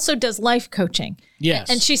who also does life coaching.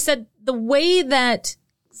 Yes. And she said the way that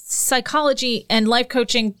psychology and life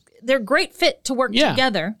coaching, they're a great fit to work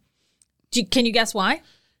together. Can you guess why?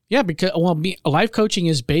 Yeah, because life coaching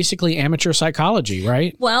is basically amateur psychology,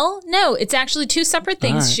 right? Well, no, it's actually two separate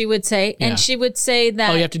things, she would say. And she would say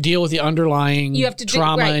that... you have to deal with the underlying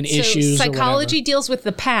trauma and issues. Psychology deals with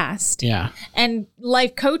the past. Yeah. And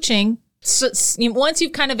life coaching, once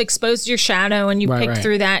you've kind of exposed your shadow and you've picked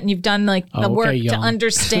through that and you've done the work to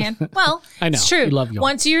understand... Well, I know. It's true. We love you.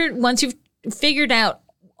 Once you've figured out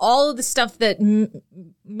all of the stuff that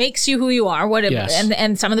makes you who you are, whatever,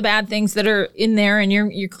 and some of the bad things that are in there, and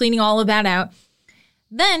you're cleaning all of that out,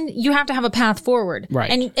 then you have to have a path forward. Right.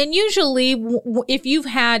 And usually, if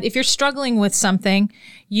you're struggling with something,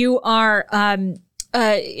 you are,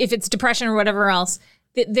 if it's depression or whatever else,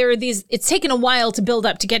 there are these. It's taken a while to build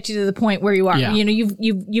up to get you to the point where you are. Yeah.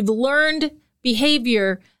 You've learned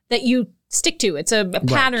behavior that you stick to. It's a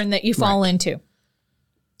pattern that you fall into,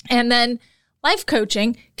 and then life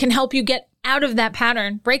coaching can help you get out of that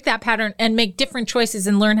pattern, break that pattern, and make different choices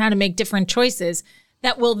and learn how to make different choices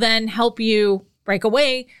that will then help you break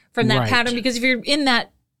away from that pattern. Because if you're in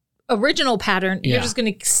that original pattern, you're just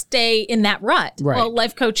going to stay in that rut. Right. Well,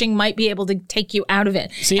 life coaching might be able to take you out of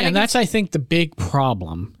it. See, and that's, I think, the big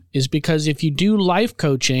problem is because if you do life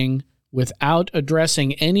coaching without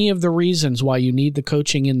addressing any of the reasons why you need the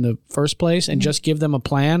coaching in the first place and just give them a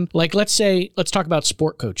plan. Like, let's talk about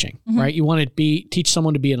sport coaching, right? You want to teach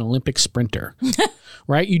someone to be an Olympic sprinter,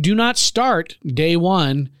 right? You do not start day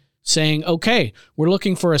one saying, okay, we're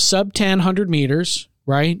looking for a sub 10 100 meters,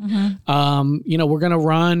 right? We're going to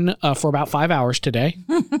run for about 5 hours today.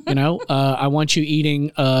 I want you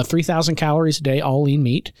eating 3,000 calories a day, all lean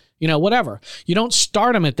meat. Whatever. You don't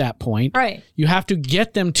start them at that point. Right. You have to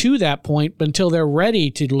get them to that point until they're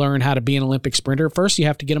ready to learn how to be an Olympic sprinter. First, you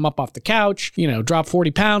have to get them up off the couch, drop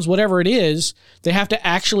 40 pounds, whatever it is. They have to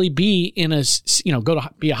actually be in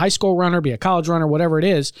be a high school runner, be a college runner, whatever it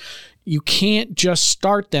is. You can't just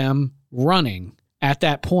start them running at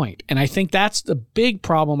that point. And I think that's the big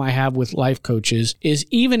problem I have with life coaches is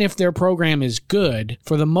even if their program is good,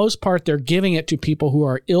 for the most part, they're giving it to people who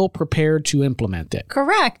are ill prepared to implement it.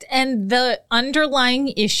 Correct. And the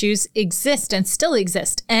underlying issues exist and still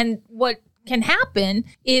exist. And what can happen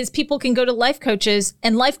is people can go to life coaches,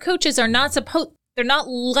 and life coaches are they're not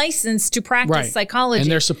licensed to practice psychology.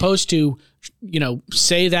 And they're supposed to,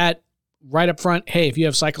 say that right up front, hey, if you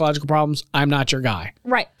have psychological problems, I'm not your guy.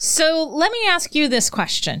 Right. So let me ask you this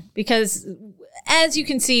question, because as you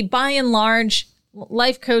can see, by and large,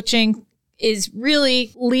 life coaching is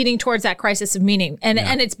really leading towards that crisis of meaning. And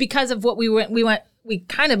it's because of what we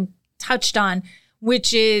kind of touched on,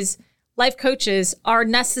 which is life coaches are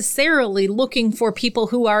necessarily looking for people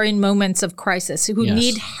who are in moments of crisis, who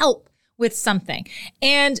need help with something.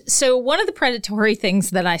 And so one of the predatory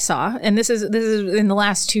things that I saw, and this is in the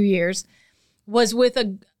last 2 years, was with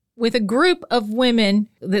with a group of women.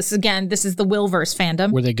 This is the Willverse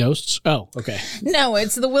fandom. Were they ghosts? Oh, okay. No,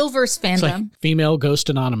 it's the Willverse fandom. It's like female ghost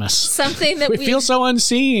anonymous. Something that we feel so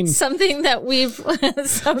unseen. Something that we've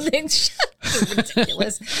ridiculous.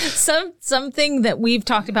 Something that we've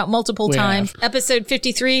talked about multiple times. Episode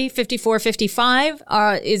 53, 54, 55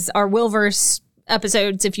 is our Willverse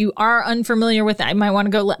episodes. If you are unfamiliar with that, you might want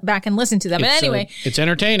to go back and listen to them. But anyway, it's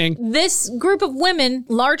entertaining. This group of women,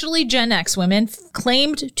 largely Gen X women,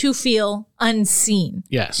 claimed to feel unseen.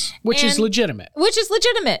 Yes, which is legitimate.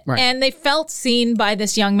 Right. And they felt seen by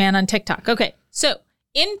this young man on TikTok. Okay, so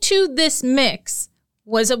into this mix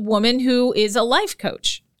was a woman who is a life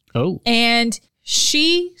coach. Oh. And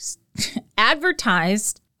she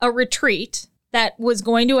advertised a retreat that was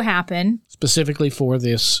going to happen specifically for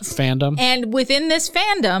this fandom. And within this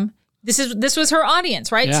fandom, this was her audience,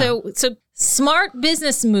 right? Yeah. So smart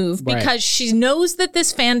business move, because she knows that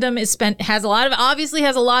this fandom has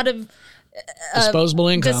a lot of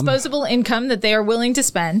disposable income that they are willing to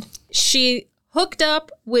spend. She hooked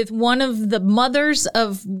up with one of the mothers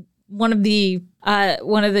of one of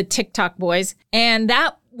the TikTok boys, and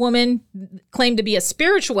that woman claimed to be a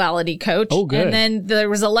spirituality coach. Oh, good. And then there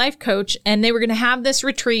was a life coach, and they were going to have this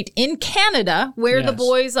retreat in Canada where the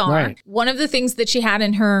boys are. Right. One of the things that she had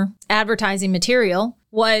in her advertising material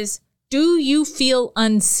was, do you feel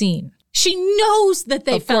unseen? She knows that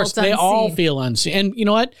they felt unseen. They all feel unseen. And you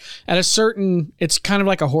know what? It's kind of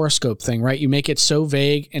like a horoscope thing, right? You make it so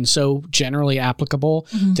vague and so generally applicable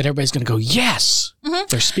that everybody's going to go, yes,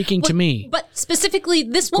 they're speaking to me. But specifically,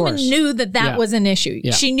 this woman knew that was an issue.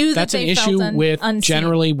 Yeah. She knew that's that they an issue felt with unseen.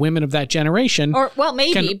 Generally women of that generation. Or, well,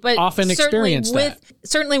 maybe, but often experience that.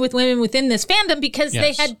 Certainly with women within this fandom, because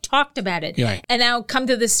they had talked about it. Right. And now come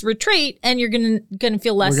to this retreat, and you're going to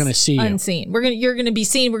feel less unseen. You're going to be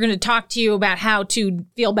seen. We're going to talk to you about how to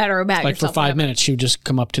feel better about yourself. Like for 5 minutes, she would just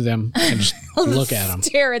come up to them and just look at them.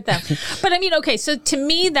 Stare at them. But I mean, okay, so to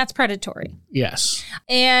me, that's predatory. Yes.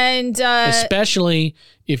 And especially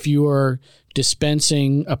if you're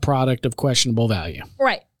dispensing a product of questionable value.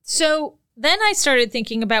 Right. So then I started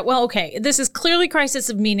thinking about, well, okay, this is clearly crisis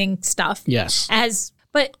of meaning stuff. Yes.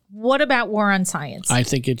 But what about war on science? I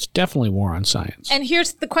think it's definitely war on science. And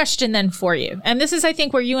here's the question then for you. And this is, I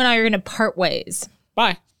think, where you and I are going to part ways.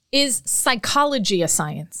 Bye. Is psychology a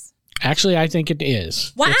science? Actually, I think it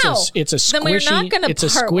is. Wow. It's a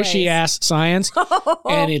squishy ways. ass science,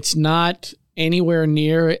 and it's not anywhere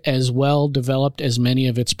near as well developed as many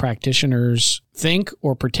of its practitioners think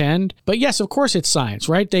or pretend. But yes, of course it's science,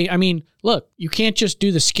 right? Look, you can't just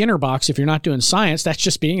do the Skinner box if you're not doing science. That's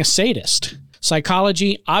just being a sadist.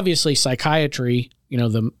 Psychology, obviously psychiatry,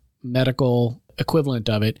 the medical equivalent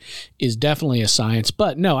of it, is definitely a science.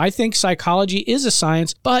 But no, I think psychology is a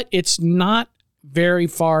science, but it's not very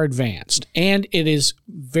far advanced. And it is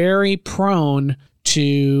very prone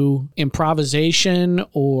to improvisation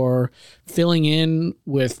or filling in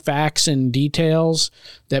with facts and details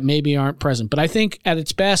that maybe aren't present. But I think at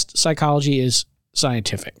its best, psychology is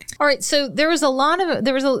scientific. All right. So there was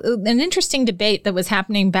an interesting debate that was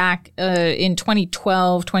happening back in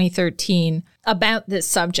 2012, 2013 about this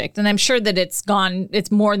subject. And I'm sure that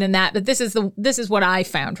it's more than that, but this is what I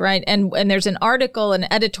found, right? And there's an article,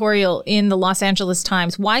 an editorial in the Los Angeles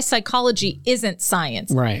Times, Why Psychology Isn't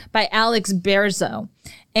Science, right, by Alex Berzo.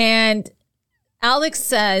 And Alex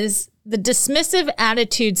says, the dismissive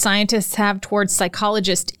attitude scientists have towards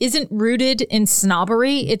psychologists isn't rooted in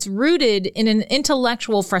snobbery. It's rooted in an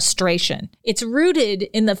intellectual frustration. It's rooted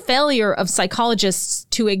in the failure of psychologists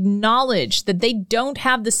to acknowledge that they don't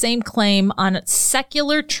have the same claim on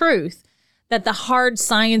secular truth that the hard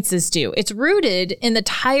sciences do. It's rooted in the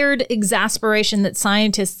tired exasperation that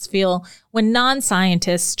scientists feel when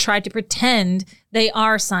non-scientists try to pretend they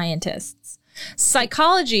are scientists.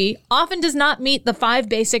 Psychology often does not meet the 5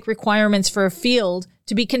 basic requirements for a field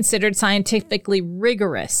to be considered scientifically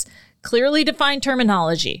rigorous: clearly defined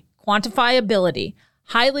terminology, quantifiability,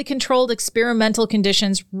 highly controlled experimental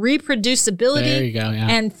conditions, reproducibility, there you go, yeah,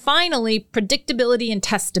 and finally, predictability and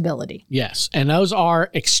testability. Yes, and those are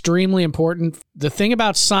extremely important. The thing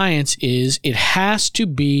about science is it has to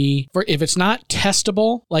be, if it's not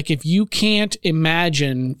testable, like if you can't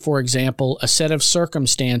imagine, for example, a set of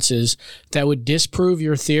circumstances that would disprove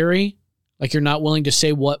your theory, like you're not willing to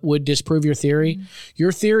say what would disprove your theory,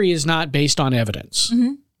 your theory is not based on evidence,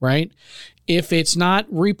 right? If it's not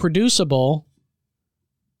reproducible,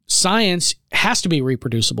 science has to be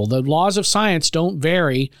reproducible. The laws of science don't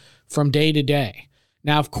vary from day to day.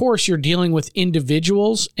 Now, of course, you're dealing with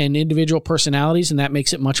individuals and individual personalities, and that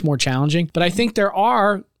makes it much more challenging. But I think there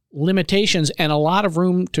are limitations and a lot of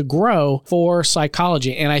room to grow for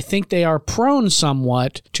psychology. And I think they are prone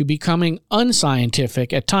somewhat to becoming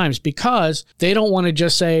unscientific at times because they don't want to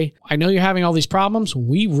just say, I know you're having all these problems.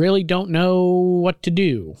 We really don't know what to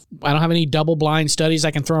do. I don't have any double-blind studies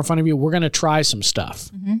I can throw in front of you. We're going to try some stuff,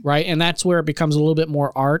 right? And that's where it becomes a little bit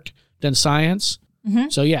more art than science.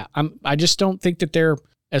 So yeah, I just don't think that they're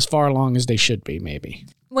as far along as they should be, maybe.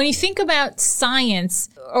 When you think about science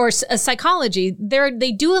or psychology,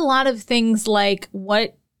 they do a lot of things like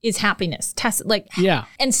what is happiness?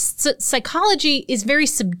 And psychology is very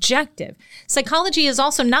subjective. Psychology is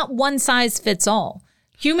also not one size fits all.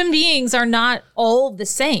 Human beings are not all the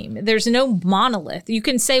same. There's no monolith. You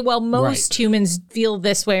can say, well, most humans feel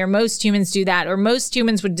this way, or most humans do that, or most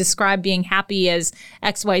humans would describe being happy as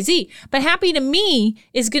XYZ. But happy to me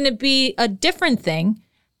is going to be a different thing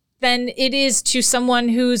than it is to someone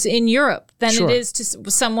who's in Europe, than it is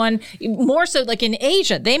to someone more so like in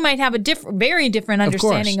Asia. They might have a very different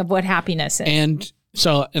understanding of what happiness is. And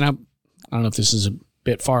so, I don't know if this is a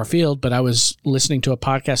bit far afield, but I was listening to a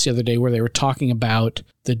podcast the other day where they were talking about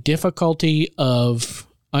the difficulty of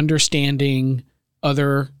understanding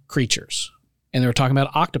other creatures. And they were talking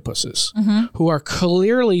about octopuses who are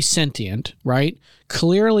clearly sentient, right?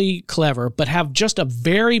 Clearly clever, but have just a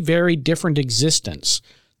very, very different existence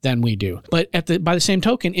than we do. But by the same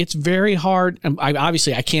token, it's very hard.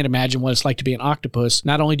 I can't imagine what it's like to be an octopus.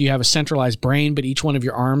 Not only do you have a centralized brain, but each one of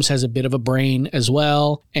your arms has a bit of a brain as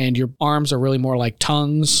well. And your arms are really more like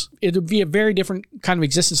tongues. It would be a very different kind of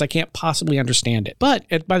existence. I can't possibly understand it. But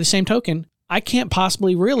by the same token, I can't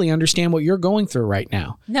possibly really understand what you're going through right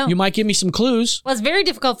now. No. You might give me some clues. Well, it's very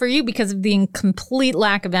difficult for you because of the complete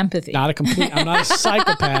lack of empathy. I'm not a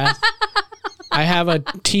psychopath. I have a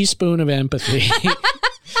teaspoon of empathy.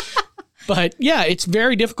 But yeah, it's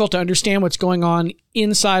very difficult to understand what's going on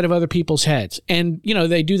inside of other people's heads. And,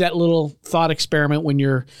 they do that little thought experiment when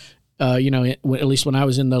you're, at least when I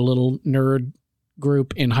was in the little nerd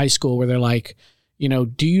group in high school where they're like,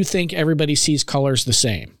 do you think everybody sees colors the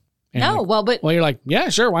same? And you're like, yeah,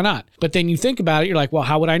 sure, why not? But then you think about it, you're like, well,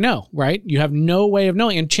 how would I know, right? You have no way of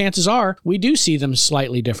knowing. And chances are we do see them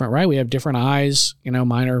slightly different, right? We have different eyes,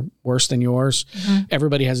 mine are worse than yours.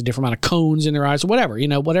 Everybody has a different amount of cones in their eyes, whatever,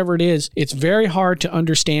 whatever it is. It's very hard to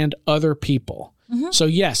understand other people. So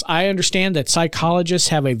yes, I understand that psychologists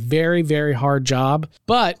have a very, very hard job,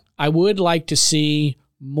 but I would like to see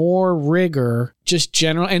more rigor, just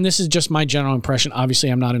general, and this is just my general impression. Obviously,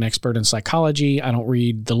 I'm not an expert in psychology. I don't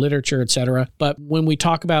read the literature, etc. But when we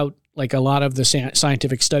talk about like a lot of the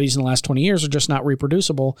scientific studies in the last 20 years are just not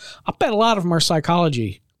reproducible, I bet a lot of them are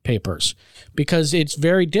psychology papers because it's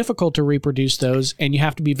very difficult to reproduce those. And you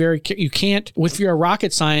have to be you can't, if you're a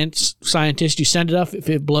rocket scientist, you send it up, if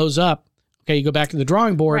it blows up, okay, you go back to the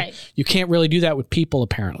drawing board. Right. You can't really do that with people,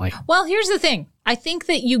 apparently. Well, here's the thing. I think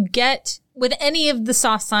that you get with any of the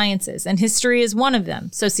soft sciences, and history is one of them.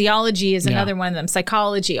 Sociology is another one of them.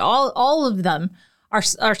 Psychology, all of them are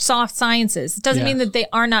soft sciences. It doesn't mean that they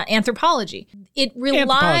are not anthropology. It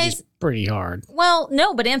relies pretty hard. Well,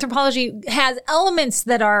 no, but anthropology has elements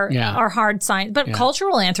that are hard science, but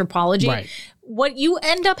cultural anthropology. Right. What you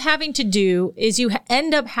end up having to do is you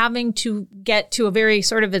end up having to get to a very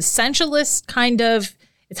sort of essentialist kind of.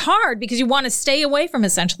 It's hard because you want to stay away from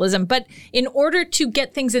essentialism, but in order to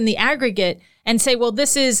get things in the aggregate and say, well,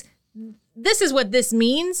 this is what this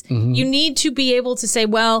means, you need to be able to say,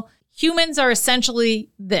 well, humans are essentially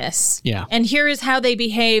this. Yeah. And here is how they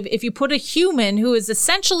behave. If you put a human who is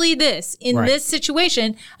essentially this in this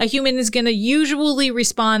situation, a human is going to usually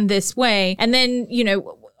respond this way. And then,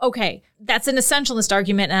 okay, that's an essentialist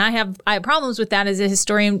argument, and I have problems with that as a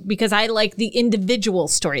historian because I like the individual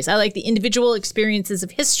stories. I like the individual experiences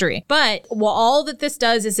of history. But all that this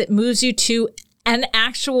does is it moves you to an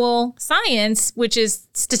actual science, which is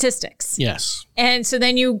statistics. Yes. And so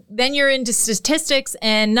then you're into statistics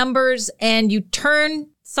and numbers, and you turn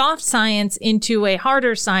soft science into a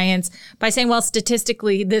harder science by saying, well,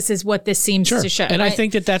 statistically, this is what this seems to show. And right? I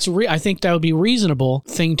think I think that would be a reasonable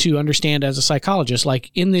thing to understand as a psychologist. Like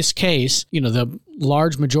in this case, the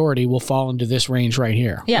large majority will fall into this range right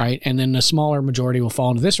here, right? And then the smaller majority will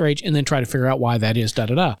fall into this range and then try to figure out why that is,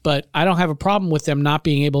 da-da-da. But I don't have a problem with them not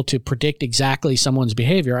being able to predict exactly someone's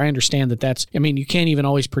behavior. I understand that you can't even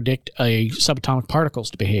always predict a subatomic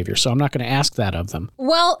particle's behavior, so I'm not going to ask that of them.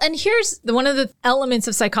 Well, and here's one of the elements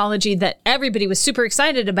of psychology that everybody was super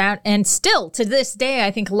excited about, and still to this day,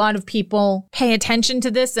 I think a lot of people pay attention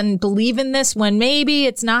to this and believe in this when maybe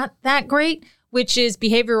it's not that great, which is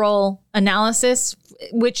behavioral analysis,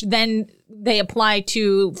 which then they apply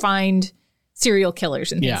to find serial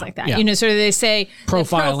killers and things Yeah, like that. yeah. You know, sort of they say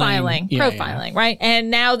Profiling. profiling, right?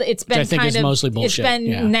 And now it's been I think is mostly bullshit. It's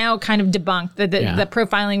been now kind of debunked that the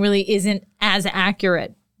profiling really isn't as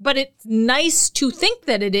accurate. But it's nice to think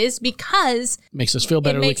that it is because makes us feel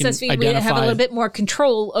better. It makes we can us feel we identify. have a little bit more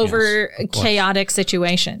control over chaotic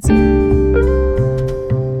situations.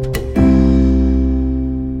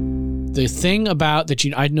 The thing about that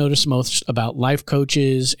I noticed most about life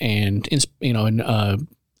coaches and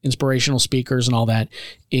inspirational speakers and all that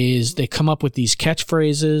is they come up with these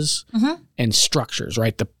catchphrases and structures,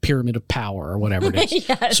 right? The pyramid of power or whatever it is.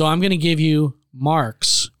 Yes. So I'm going to give you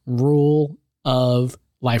Mark's rule of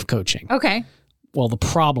life coaching. Okay. Well, the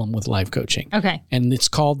problem with life coaching. Okay. And it's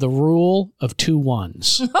called the rule of 2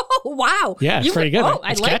 1s. Oh, wow. Yeah, it's pretty good. Oh,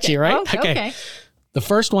 It's I like catchy, it. right? Oh, okay. The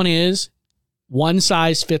first one is one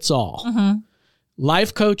size fits all.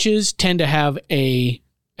 Life coaches tend to have an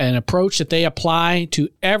approach that they apply to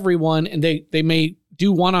everyone, and they may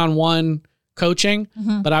do one-on-one coaching,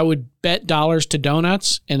 but I would bet dollars to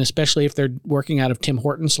donuts, and especially if they're working out of Tim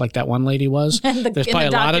Hortons like that one lady was. There's probably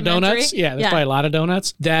a lot of donuts. Yeah, there's probably a lot of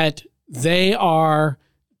donuts that they are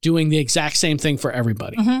doing the exact same thing for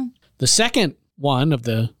everybody. The second one of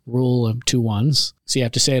the rule of 2 1s, so you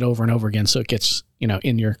have to say it over and over again so it gets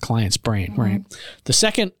in your client's brain, right? The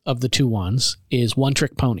second of the 2 1s is one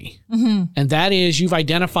trick pony. And that is you've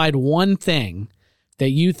identified one thing that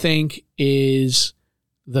you think is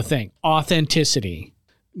the thing. Authenticity,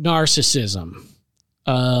 narcissism,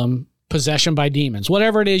 possession by demons,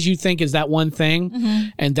 whatever it is you think is that one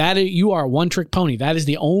thing. And that you are a one trick pony. That is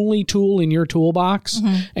the only tool in your toolbox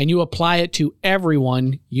and you apply it to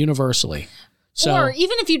everyone universally. So, or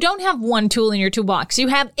even if you don't have one tool in your toolbox, you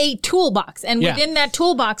have a toolbox, and within that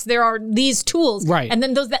toolbox there are these tools, right? And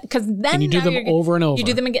then then you do them over and over. You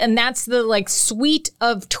do them again, and that's the suite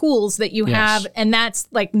of tools that you have, and that's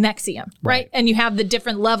like NXIVM, right? And you have the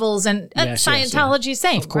different levels, and Scientology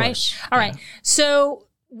same, right? All right, so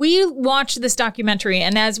we watched this documentary,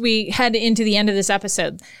 and as we head into the end of this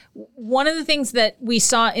episode, one of the things that we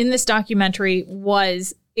saw in this documentary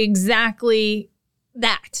was exactly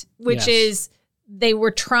that, which is they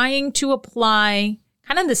were trying to apply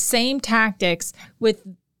kind of the same tactics with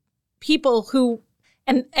people who,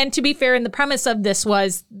 and to be fair, and the premise of this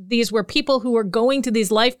was these were people who were going to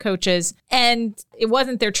these life coaches and it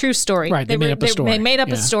wasn't their true story. Right. They made up a story. They made up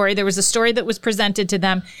a story. There was a story that was presented to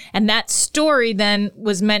them, and that story then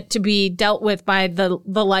was meant to be dealt with by the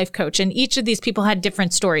life coach. And each of these people had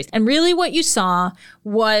different stories. And really what you saw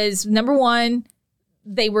was, number one,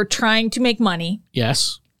 they were trying to make money.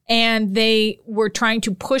 Yes. And they were trying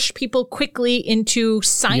to push people quickly into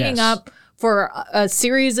signing up for a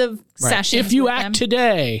series of sessions. If you act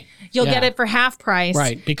today, you'll get it for half price.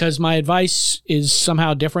 Right. Because my advice is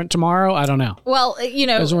somehow different tomorrow. I don't know. Well, it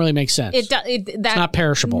doesn't really make sense. It's not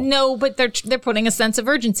perishable. No, but they're putting a sense of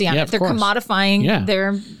urgency on it. They're commodifying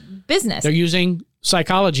their business. They're using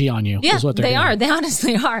psychology on you. Yeah, is what they're doing. are. They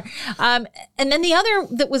honestly are. And then the other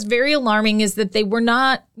that was very alarming is that they were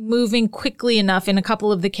not moving quickly enough in a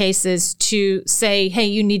couple of the cases to say, hey,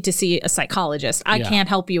 you need to see a psychologist. I can't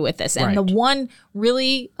help you with this. And the one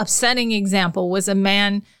really upsetting example was a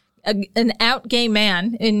man, an out gay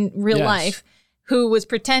man in real life who was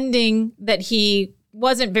pretending that he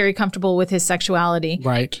wasn't very comfortable with his sexuality.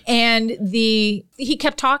 Right. And he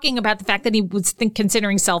kept talking about the fact that he was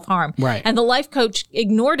considering self-harm. Right. And the life coach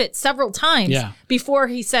ignored it several times before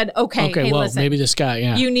he said, okay, hey, well, listen, maybe this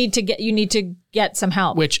guy, you need to get some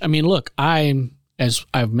help. Which, I mean, look, as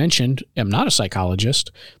I've mentioned, am not a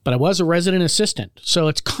psychologist, but I was a resident assistant. So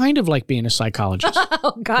it's kind of like being a psychologist.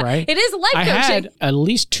 Oh, God. Right? It is life coaching. I had at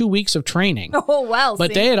least 2 weeks of training. Oh, well.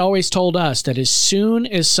 But they had always told us that as soon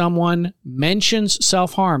as someone mentions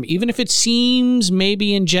self-harm, even if it seems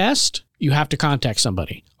maybe in jest, you have to contact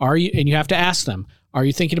somebody. And you have to ask them, are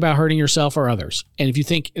you thinking about hurting yourself or others? And if you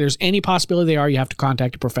think there's any possibility they are, you have to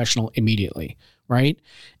contact a professional immediately. Right.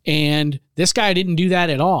 And this guy didn't do that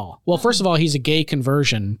at all. Well, first of all, he's a gay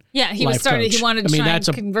conversion. Yeah, he life coach. He wanted to try and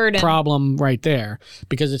convert him. That's a problem right there,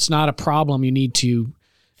 because it's not a problem you need to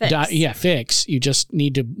fix. You just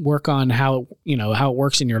need to work on how it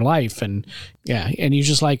works in your life. And and he's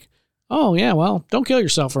just like, oh yeah, well, don't kill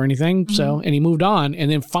yourself or anything. So, and he moved on.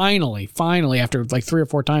 And then finally, after like 3 or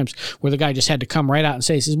 4 times where the guy just had to come right out and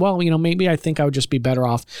say, he says, well, maybe I think I would just be better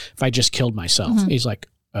off if I just killed myself. He's like,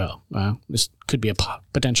 oh, well, this could be a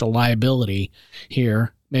potential liability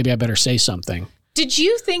here. Maybe I better say something. Did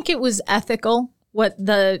you think it was ethical what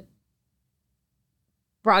the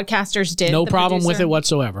broadcasters did? No problem with it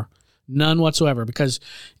whatsoever. None whatsoever. Because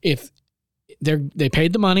if they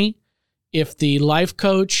paid the money, if the life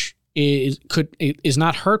coach is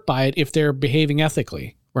not hurt by it if they're behaving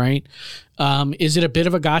ethically, right? Is it a bit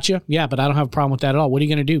of a gotcha? Yeah, but I don't have a problem with that at all. What are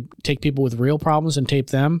you going to do? Take people with real problems and tape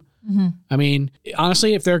them? Mm-hmm. I mean,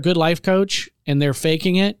 honestly, if they're a good life coach and they're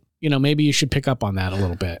faking it, maybe you should pick up on that a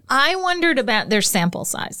little bit. I wondered about their sample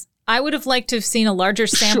size. I would have liked to have seen a larger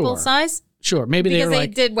sample size. Sure. Maybe because they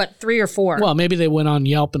did 3 or 4. Well, maybe they went on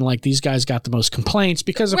Yelp and these guys got the most complaints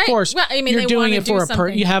because, of course, you're doing it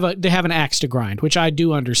for they have an axe to grind, which I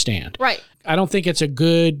do understand. Right. I don't think it's a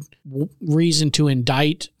good reason to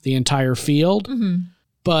indict the entire field,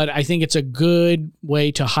 but I think it's a good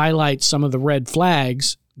way to highlight some of the red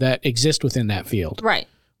flags that exist within that field. Right.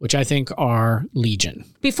 Which I think are legion.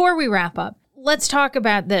 Before we wrap up, let's talk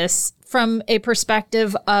about this from a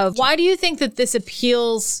perspective of why do you think that this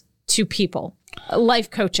appeals to people? Life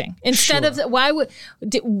coaching instead of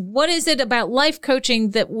what is it about life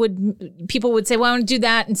coaching that people would say, well, I want to do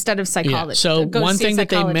that instead of psychology? So one thing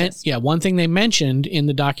they mentioned in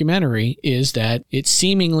the documentary is that it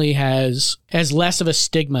seemingly has less of a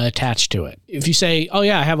stigma attached to it. If you say, oh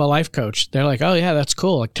yeah, I have a life coach, they're like, oh yeah, that's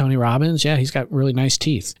cool. Like Tony Robbins. Yeah, he's got really nice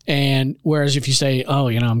teeth. And whereas if you say, oh,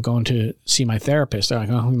 I'm going to see my therapist, they're like,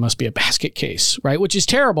 oh, he must be a basket case, right? Which is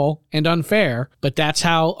terrible and unfair, but that's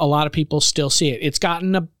how a lot of people still see it. It's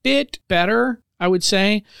gotten a bit better, I would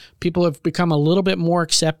say. People have become a little bit more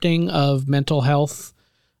accepting of mental health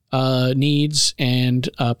needs and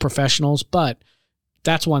professionals, but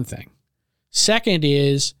that's one thing. Second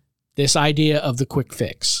is this idea of the quick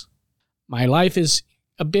fix. My life is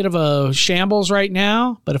a bit of a shambles right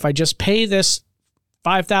now, but if I just pay this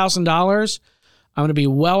 $5,000, I'm going to be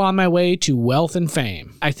well on my way to wealth and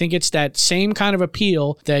fame. I think it's that same kind of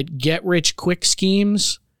appeal that get-rich-quick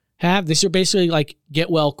schemes have. These are basically like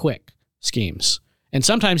get-well-quick schemes, and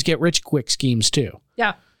sometimes get-rich-quick schemes too.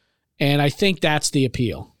 Yeah. And I think that's the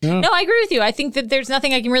appeal. No, I agree with you. I think that there's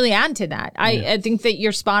nothing I can really add to that. I think that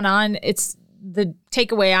you're spot on. It's the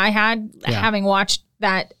takeaway I had having watched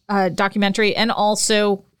that documentary and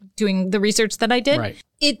also doing the research that I did. Right.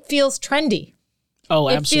 It feels trendy. Oh,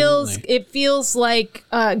 absolutely. It feels like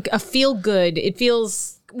a feel good. It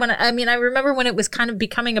feels I remember when it was kind of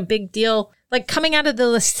becoming a big deal, like coming out of the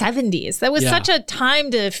 70s. That was such a time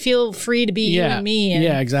to feel free to be you and me. And,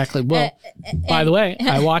 exactly. Well, by the way,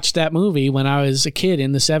 I watched that movie when I was a kid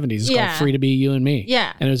in the 70s. It's called Free to Be You and Me.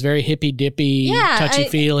 Yeah. And it was very hippy-dippy,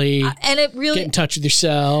 touchy-feely. And it really... Get in touch with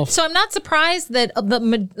yourself. So I'm not surprised that a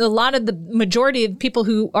lot of the majority of people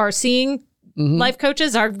who are seeing life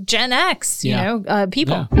coaches are Gen X,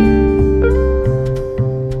 people. Yeah.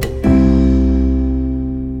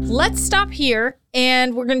 Let's stop here,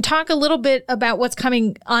 and we're going to talk a little bit about what's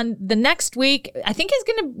coming on the next week. I think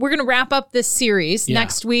we're going to wrap up this series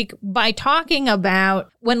next week by talking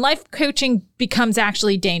about when life coaching becomes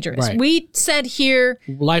actually dangerous. Right. We said here,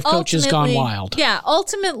 life coaches gone wild. Yeah,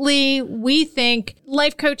 ultimately, we think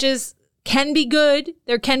life coaches can be good.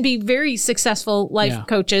 There can be very successful life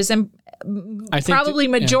coaches, and probably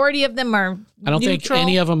majority of them are I don't neutral. think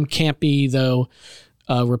any of them can't be, though,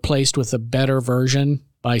 replaced with a better version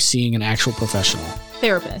by seeing an actual professional.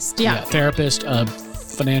 Therapist, therapist, a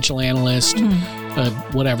financial analyst,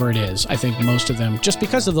 whatever it is. I think most of them, just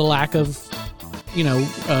because of the lack of,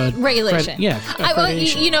 regulation.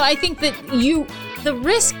 Accreditation. I think that the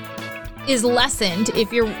risk is lessened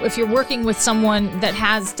if you're working with someone that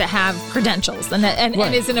has to have credentials and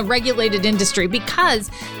is in a regulated industry,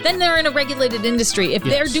 because then they're in a regulated industry. If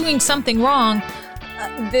they're doing something wrong,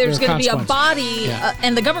 there's going to be a body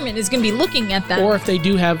and the government is going to be looking at that. Or if they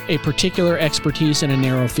do have a particular expertise in a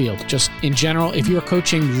narrow field. Just in general, if you're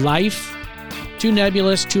coaching life, too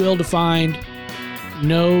nebulous, too ill-defined,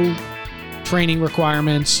 no training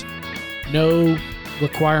requirements, no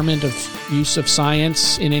requirement of use of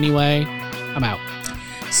science in any way, I'm out.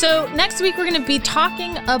 So next week, we're going to be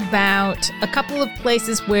talking about a couple of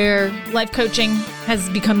places where life coaching has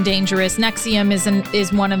become dangerous. NXIVM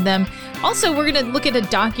is one of them. Also, we're going to look at a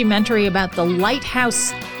documentary about the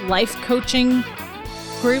Lighthouse Life Coaching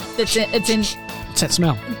group. What's that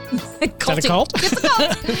smell? Is that a cult? It's a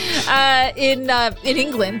cult. In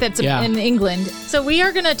England. That's in England. So we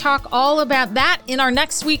are going to talk all about that in our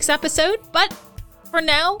next week's episode. But for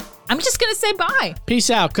now, I'm just going to say bye. Peace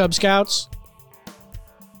out, Cub Scouts.